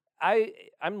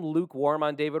 I'm lukewarm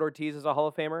on David Ortiz as a Hall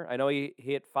of Famer. I know he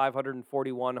hit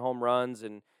 541 home runs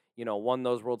and won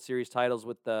those World Series titles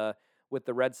with the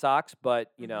Red Sox.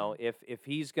 But Mhm. if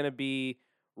he's going to be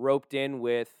roped in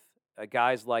with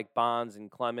guys like Bonds and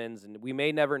Clemens, and we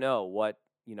may never know what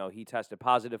he tested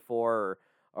positive for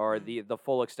or Mhm. the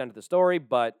full extent of the story.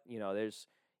 But there's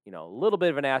a little bit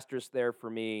of an asterisk there for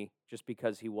me just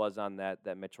because he was on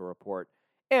that Mitchell report.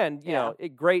 And, Yeah. a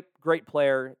great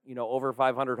player, over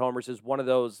 500 homers is one of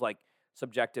those like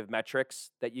subjective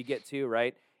metrics that you get to,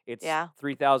 right? It's Yeah.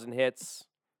 3,000 hits,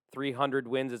 300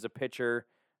 wins as a pitcher,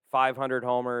 500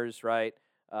 homers, right?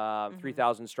 Mhm.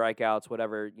 3,000 strikeouts,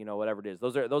 whatever it is.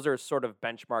 Those are sort of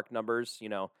benchmark numbers,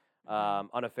 Mhm.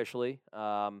 unofficially.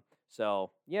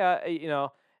 So yeah,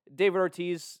 David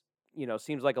Ortiz,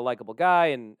 seems like a likable guy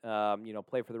and,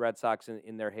 played for the Red Sox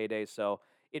in their heyday. So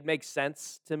it makes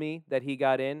sense to me that he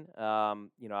got in. I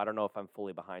don't know if I'm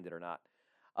fully behind it or not.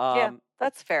 Yeah, Um,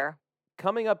 that's fair.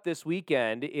 Coming up this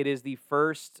weekend, it is the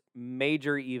first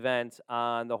major event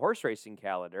on the horse racing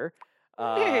calendar.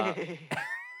 Uh,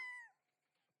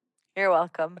 You're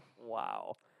welcome.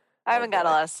 wow. I Oh haven't got a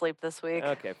boy. lot of sleep this week.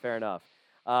 Okay, fair enough.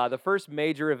 The first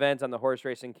major event on the horse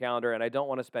racing calendar, and I don't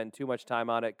want to spend too much time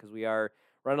on it because we are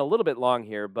running a little bit long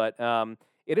here, but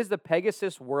it is the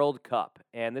Pegasus World Cup,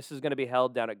 and this is going to be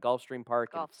held down at Gulfstream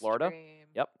Park in Florida. Gulfstream.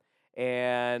 Yep.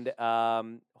 And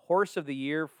Horse of the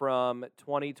Year from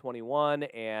 2021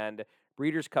 and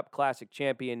Breeders' Cup Classic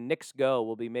champion Nix Go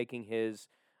will be making his.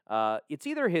 It's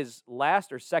either his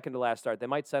last or second to last start. They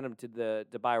might send him to the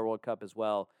Dubai World Cup as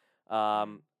well.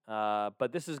 Mm.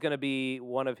 But this is going to be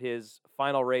one of his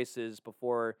final races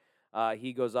before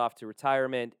he goes off to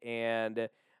retirement. And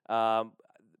um,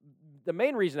 the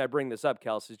main reason I bring this up,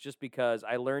 Kels, is just because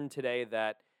I learned today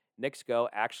that Nixco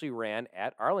actually ran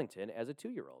at Arlington as a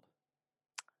 2-year-old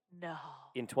No.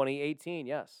 in 2018.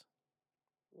 Yes,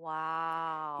 he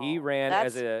Wow. ran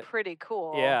as That's a pretty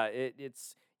cool yeah.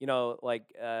 It's like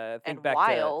think and back to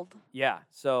wild. yeah.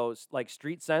 So like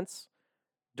Street Sense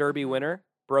Derby Mhm. winner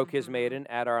broke his Mhm. maiden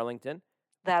at Arlington.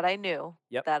 That I knew.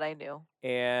 Yep, That I knew.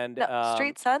 and No,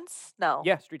 Street Sense? No.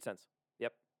 yeah, Street Sense.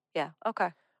 Yep. Yeah. Okay.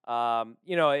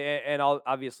 And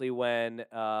obviously when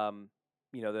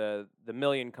the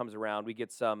million comes around, we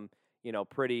get some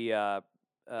pretty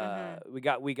Mhm.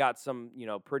 we got some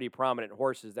pretty prominent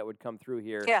horses that would come through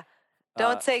here. Yeah. Uh,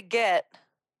 Don't say get.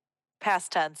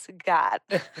 Past tense. Got.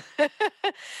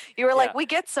 You were like, yeah, we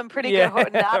get some pretty good. yeah,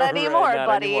 Not right. anymore, Not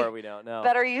anymore. buddy. We don't know.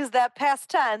 Better use that past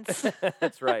tense.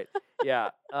 That's right. Yeah.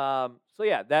 So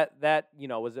yeah, that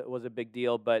was a big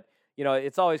deal, but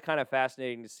it's always kind of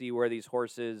fascinating to see where these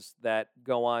horses that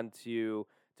go on to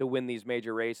win these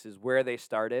major races, where they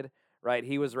started. Right.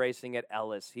 He was racing at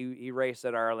Ellis. He raced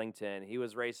at Arlington. He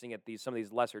was racing at some of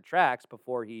these lesser tracks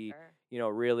before he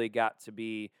Sure. really got to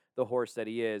be the horse that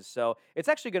he is. So it's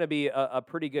actually going to be a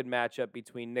pretty good matchup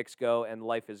between Nixco and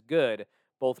Life is Good,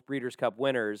 both Breeders' Cup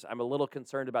winners. I'm a little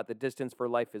concerned about the distance for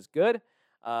Life is Good.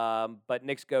 But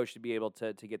Nixco should be able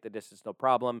to get the distance no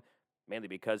problem, mainly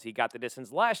because he got the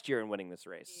distance last year in winning this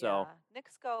race. So, Yeah.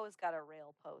 Nixco has got a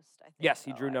rail post, I think, yes,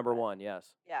 he though. drew I number read. one,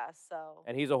 yes. Yeah. So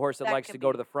And he's a horse that that likes can to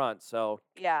go to be. the front, so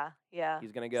Yeah. Yeah.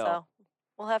 he's going to go. So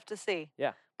we'll have to see.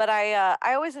 Yeah. But I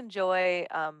always enjoy,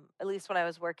 at least when I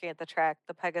was working at the track,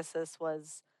 the Pegasus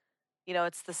was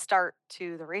it's the start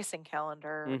to the racing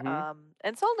calendar. Mm-hmm.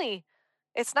 And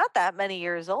it's not that many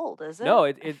years old, is No,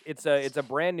 it? it's a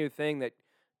brand new thing that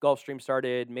Gulfstream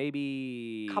started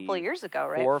A couple of maybe years ago,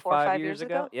 right? 4 or 4 or 5 5 years years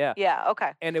ago. ago? Yeah, Yeah,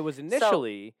 okay. and it was So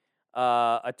initially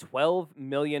a $12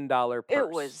 million it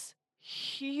purse. was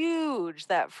huge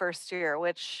that first year,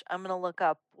 which I'm gonna look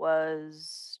up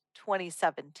was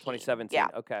 2017. Yeah. 2017.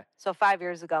 Okay. So 5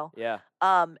 years ago. Yeah.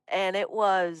 And it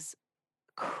was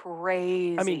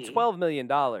I mean, crazy. $12 million.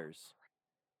 $12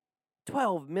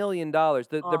 million.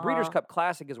 The Breeders' Uh-huh. Cup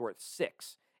Classic is worth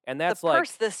 6, and The that's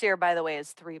purse like this year, by the way,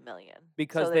 is 3 million.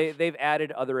 because So they've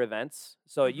added other events.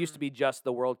 So it used to mhm. be just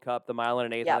the World Cup, the mile and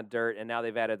an eighth on Yep. the dirt, and now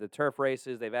they've added the turf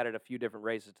races. They've added a few different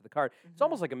races to the card. It's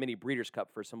almost Mhm. like a mini Breeders'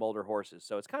 Cup for some older horses.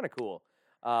 So it's kind of cool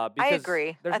I because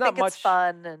agree. there's I not think it's much.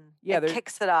 fun and Yeah, it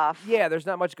kicks it off. there's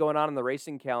not much going on in the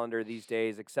racing calendar these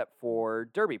days except for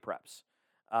Derby preps.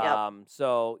 Yep.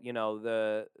 So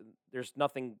there's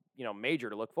nothing major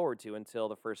to look forward to until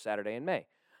the first Saturday in May.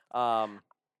 Um,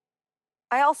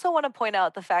 I also want to point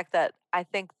out the fact that I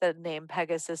think the name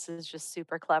Pegasus is just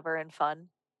super clever and fun,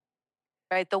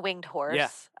 right? The winged yeah,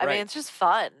 horse. I mean, right. it's just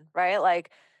fun, right? Like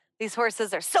these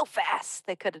horses are so fast,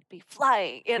 they could be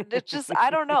flying. And it just, I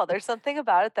don't know. There's something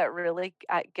about it that really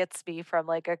gets me from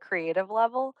like a creative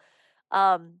level.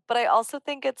 But I also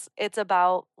think it's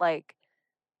about like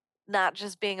not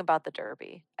just being about the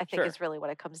Derby, I think Sure. is really what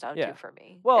it comes down to Yeah. for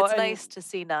me. Well, It's and nice to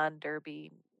see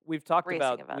non-Derby we've talked racing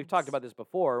about events. this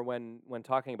before when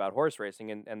talking about horse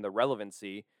racing and the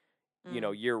relevancy,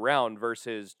 Mm, year round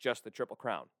versus just the Triple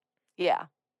Crown, yeah.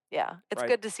 Yeah. It's right?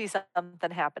 good to see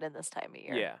something happen in this time of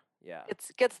year. Yeah. Yeah. It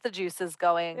gets the juices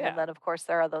going, and Yeah. then of course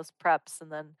there are those preps,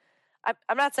 and then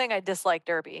I'm not saying I dislike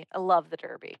Derby. I love the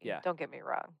Derby. Yeah. Don't get me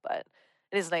wrong, but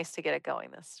it is nice to get it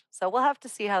going this. So we'll have to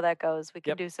see how that goes. We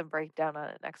can Yep. do some breakdown on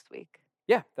it next week.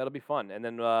 Yeah, that'll be fun. And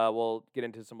then we'll get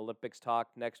into some Olympics talk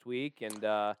next week. And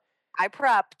I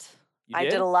prepped. you I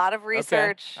did did? a lot of Okay.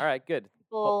 research. All right. Good.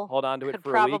 People Hold on to it could for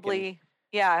a week. And probably,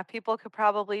 yeah, people could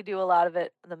probably do a lot of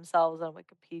it themselves on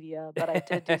Wikipedia, but I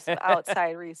did do some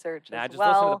outside research nah, as just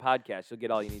listen to well. the podcast. You'll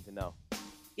get all you need to know.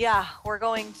 Yeah, we're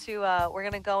going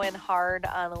to go in hard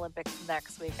on Olympics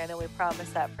next week. I know we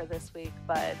promised that for this week,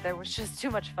 but there was just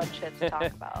too much fun shit to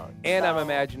talk about. And I'm so-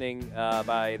 imagining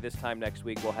by this time next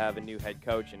week we'll have a new head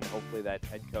coach, and hopefully that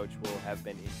head coach will have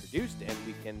been introduced, and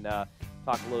we can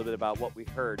talk a little bit about what we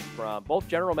heard from both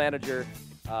general manager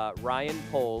Ryan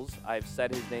Poles. I've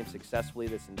said his name successfully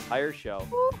this entire show.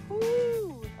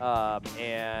 Woo-hoo!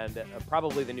 And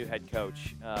probably the new head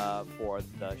coach for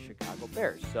the Chicago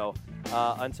Bears. So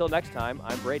until next time,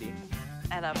 I'm Brady.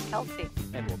 And I'm Kelsey.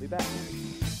 And we'll be back.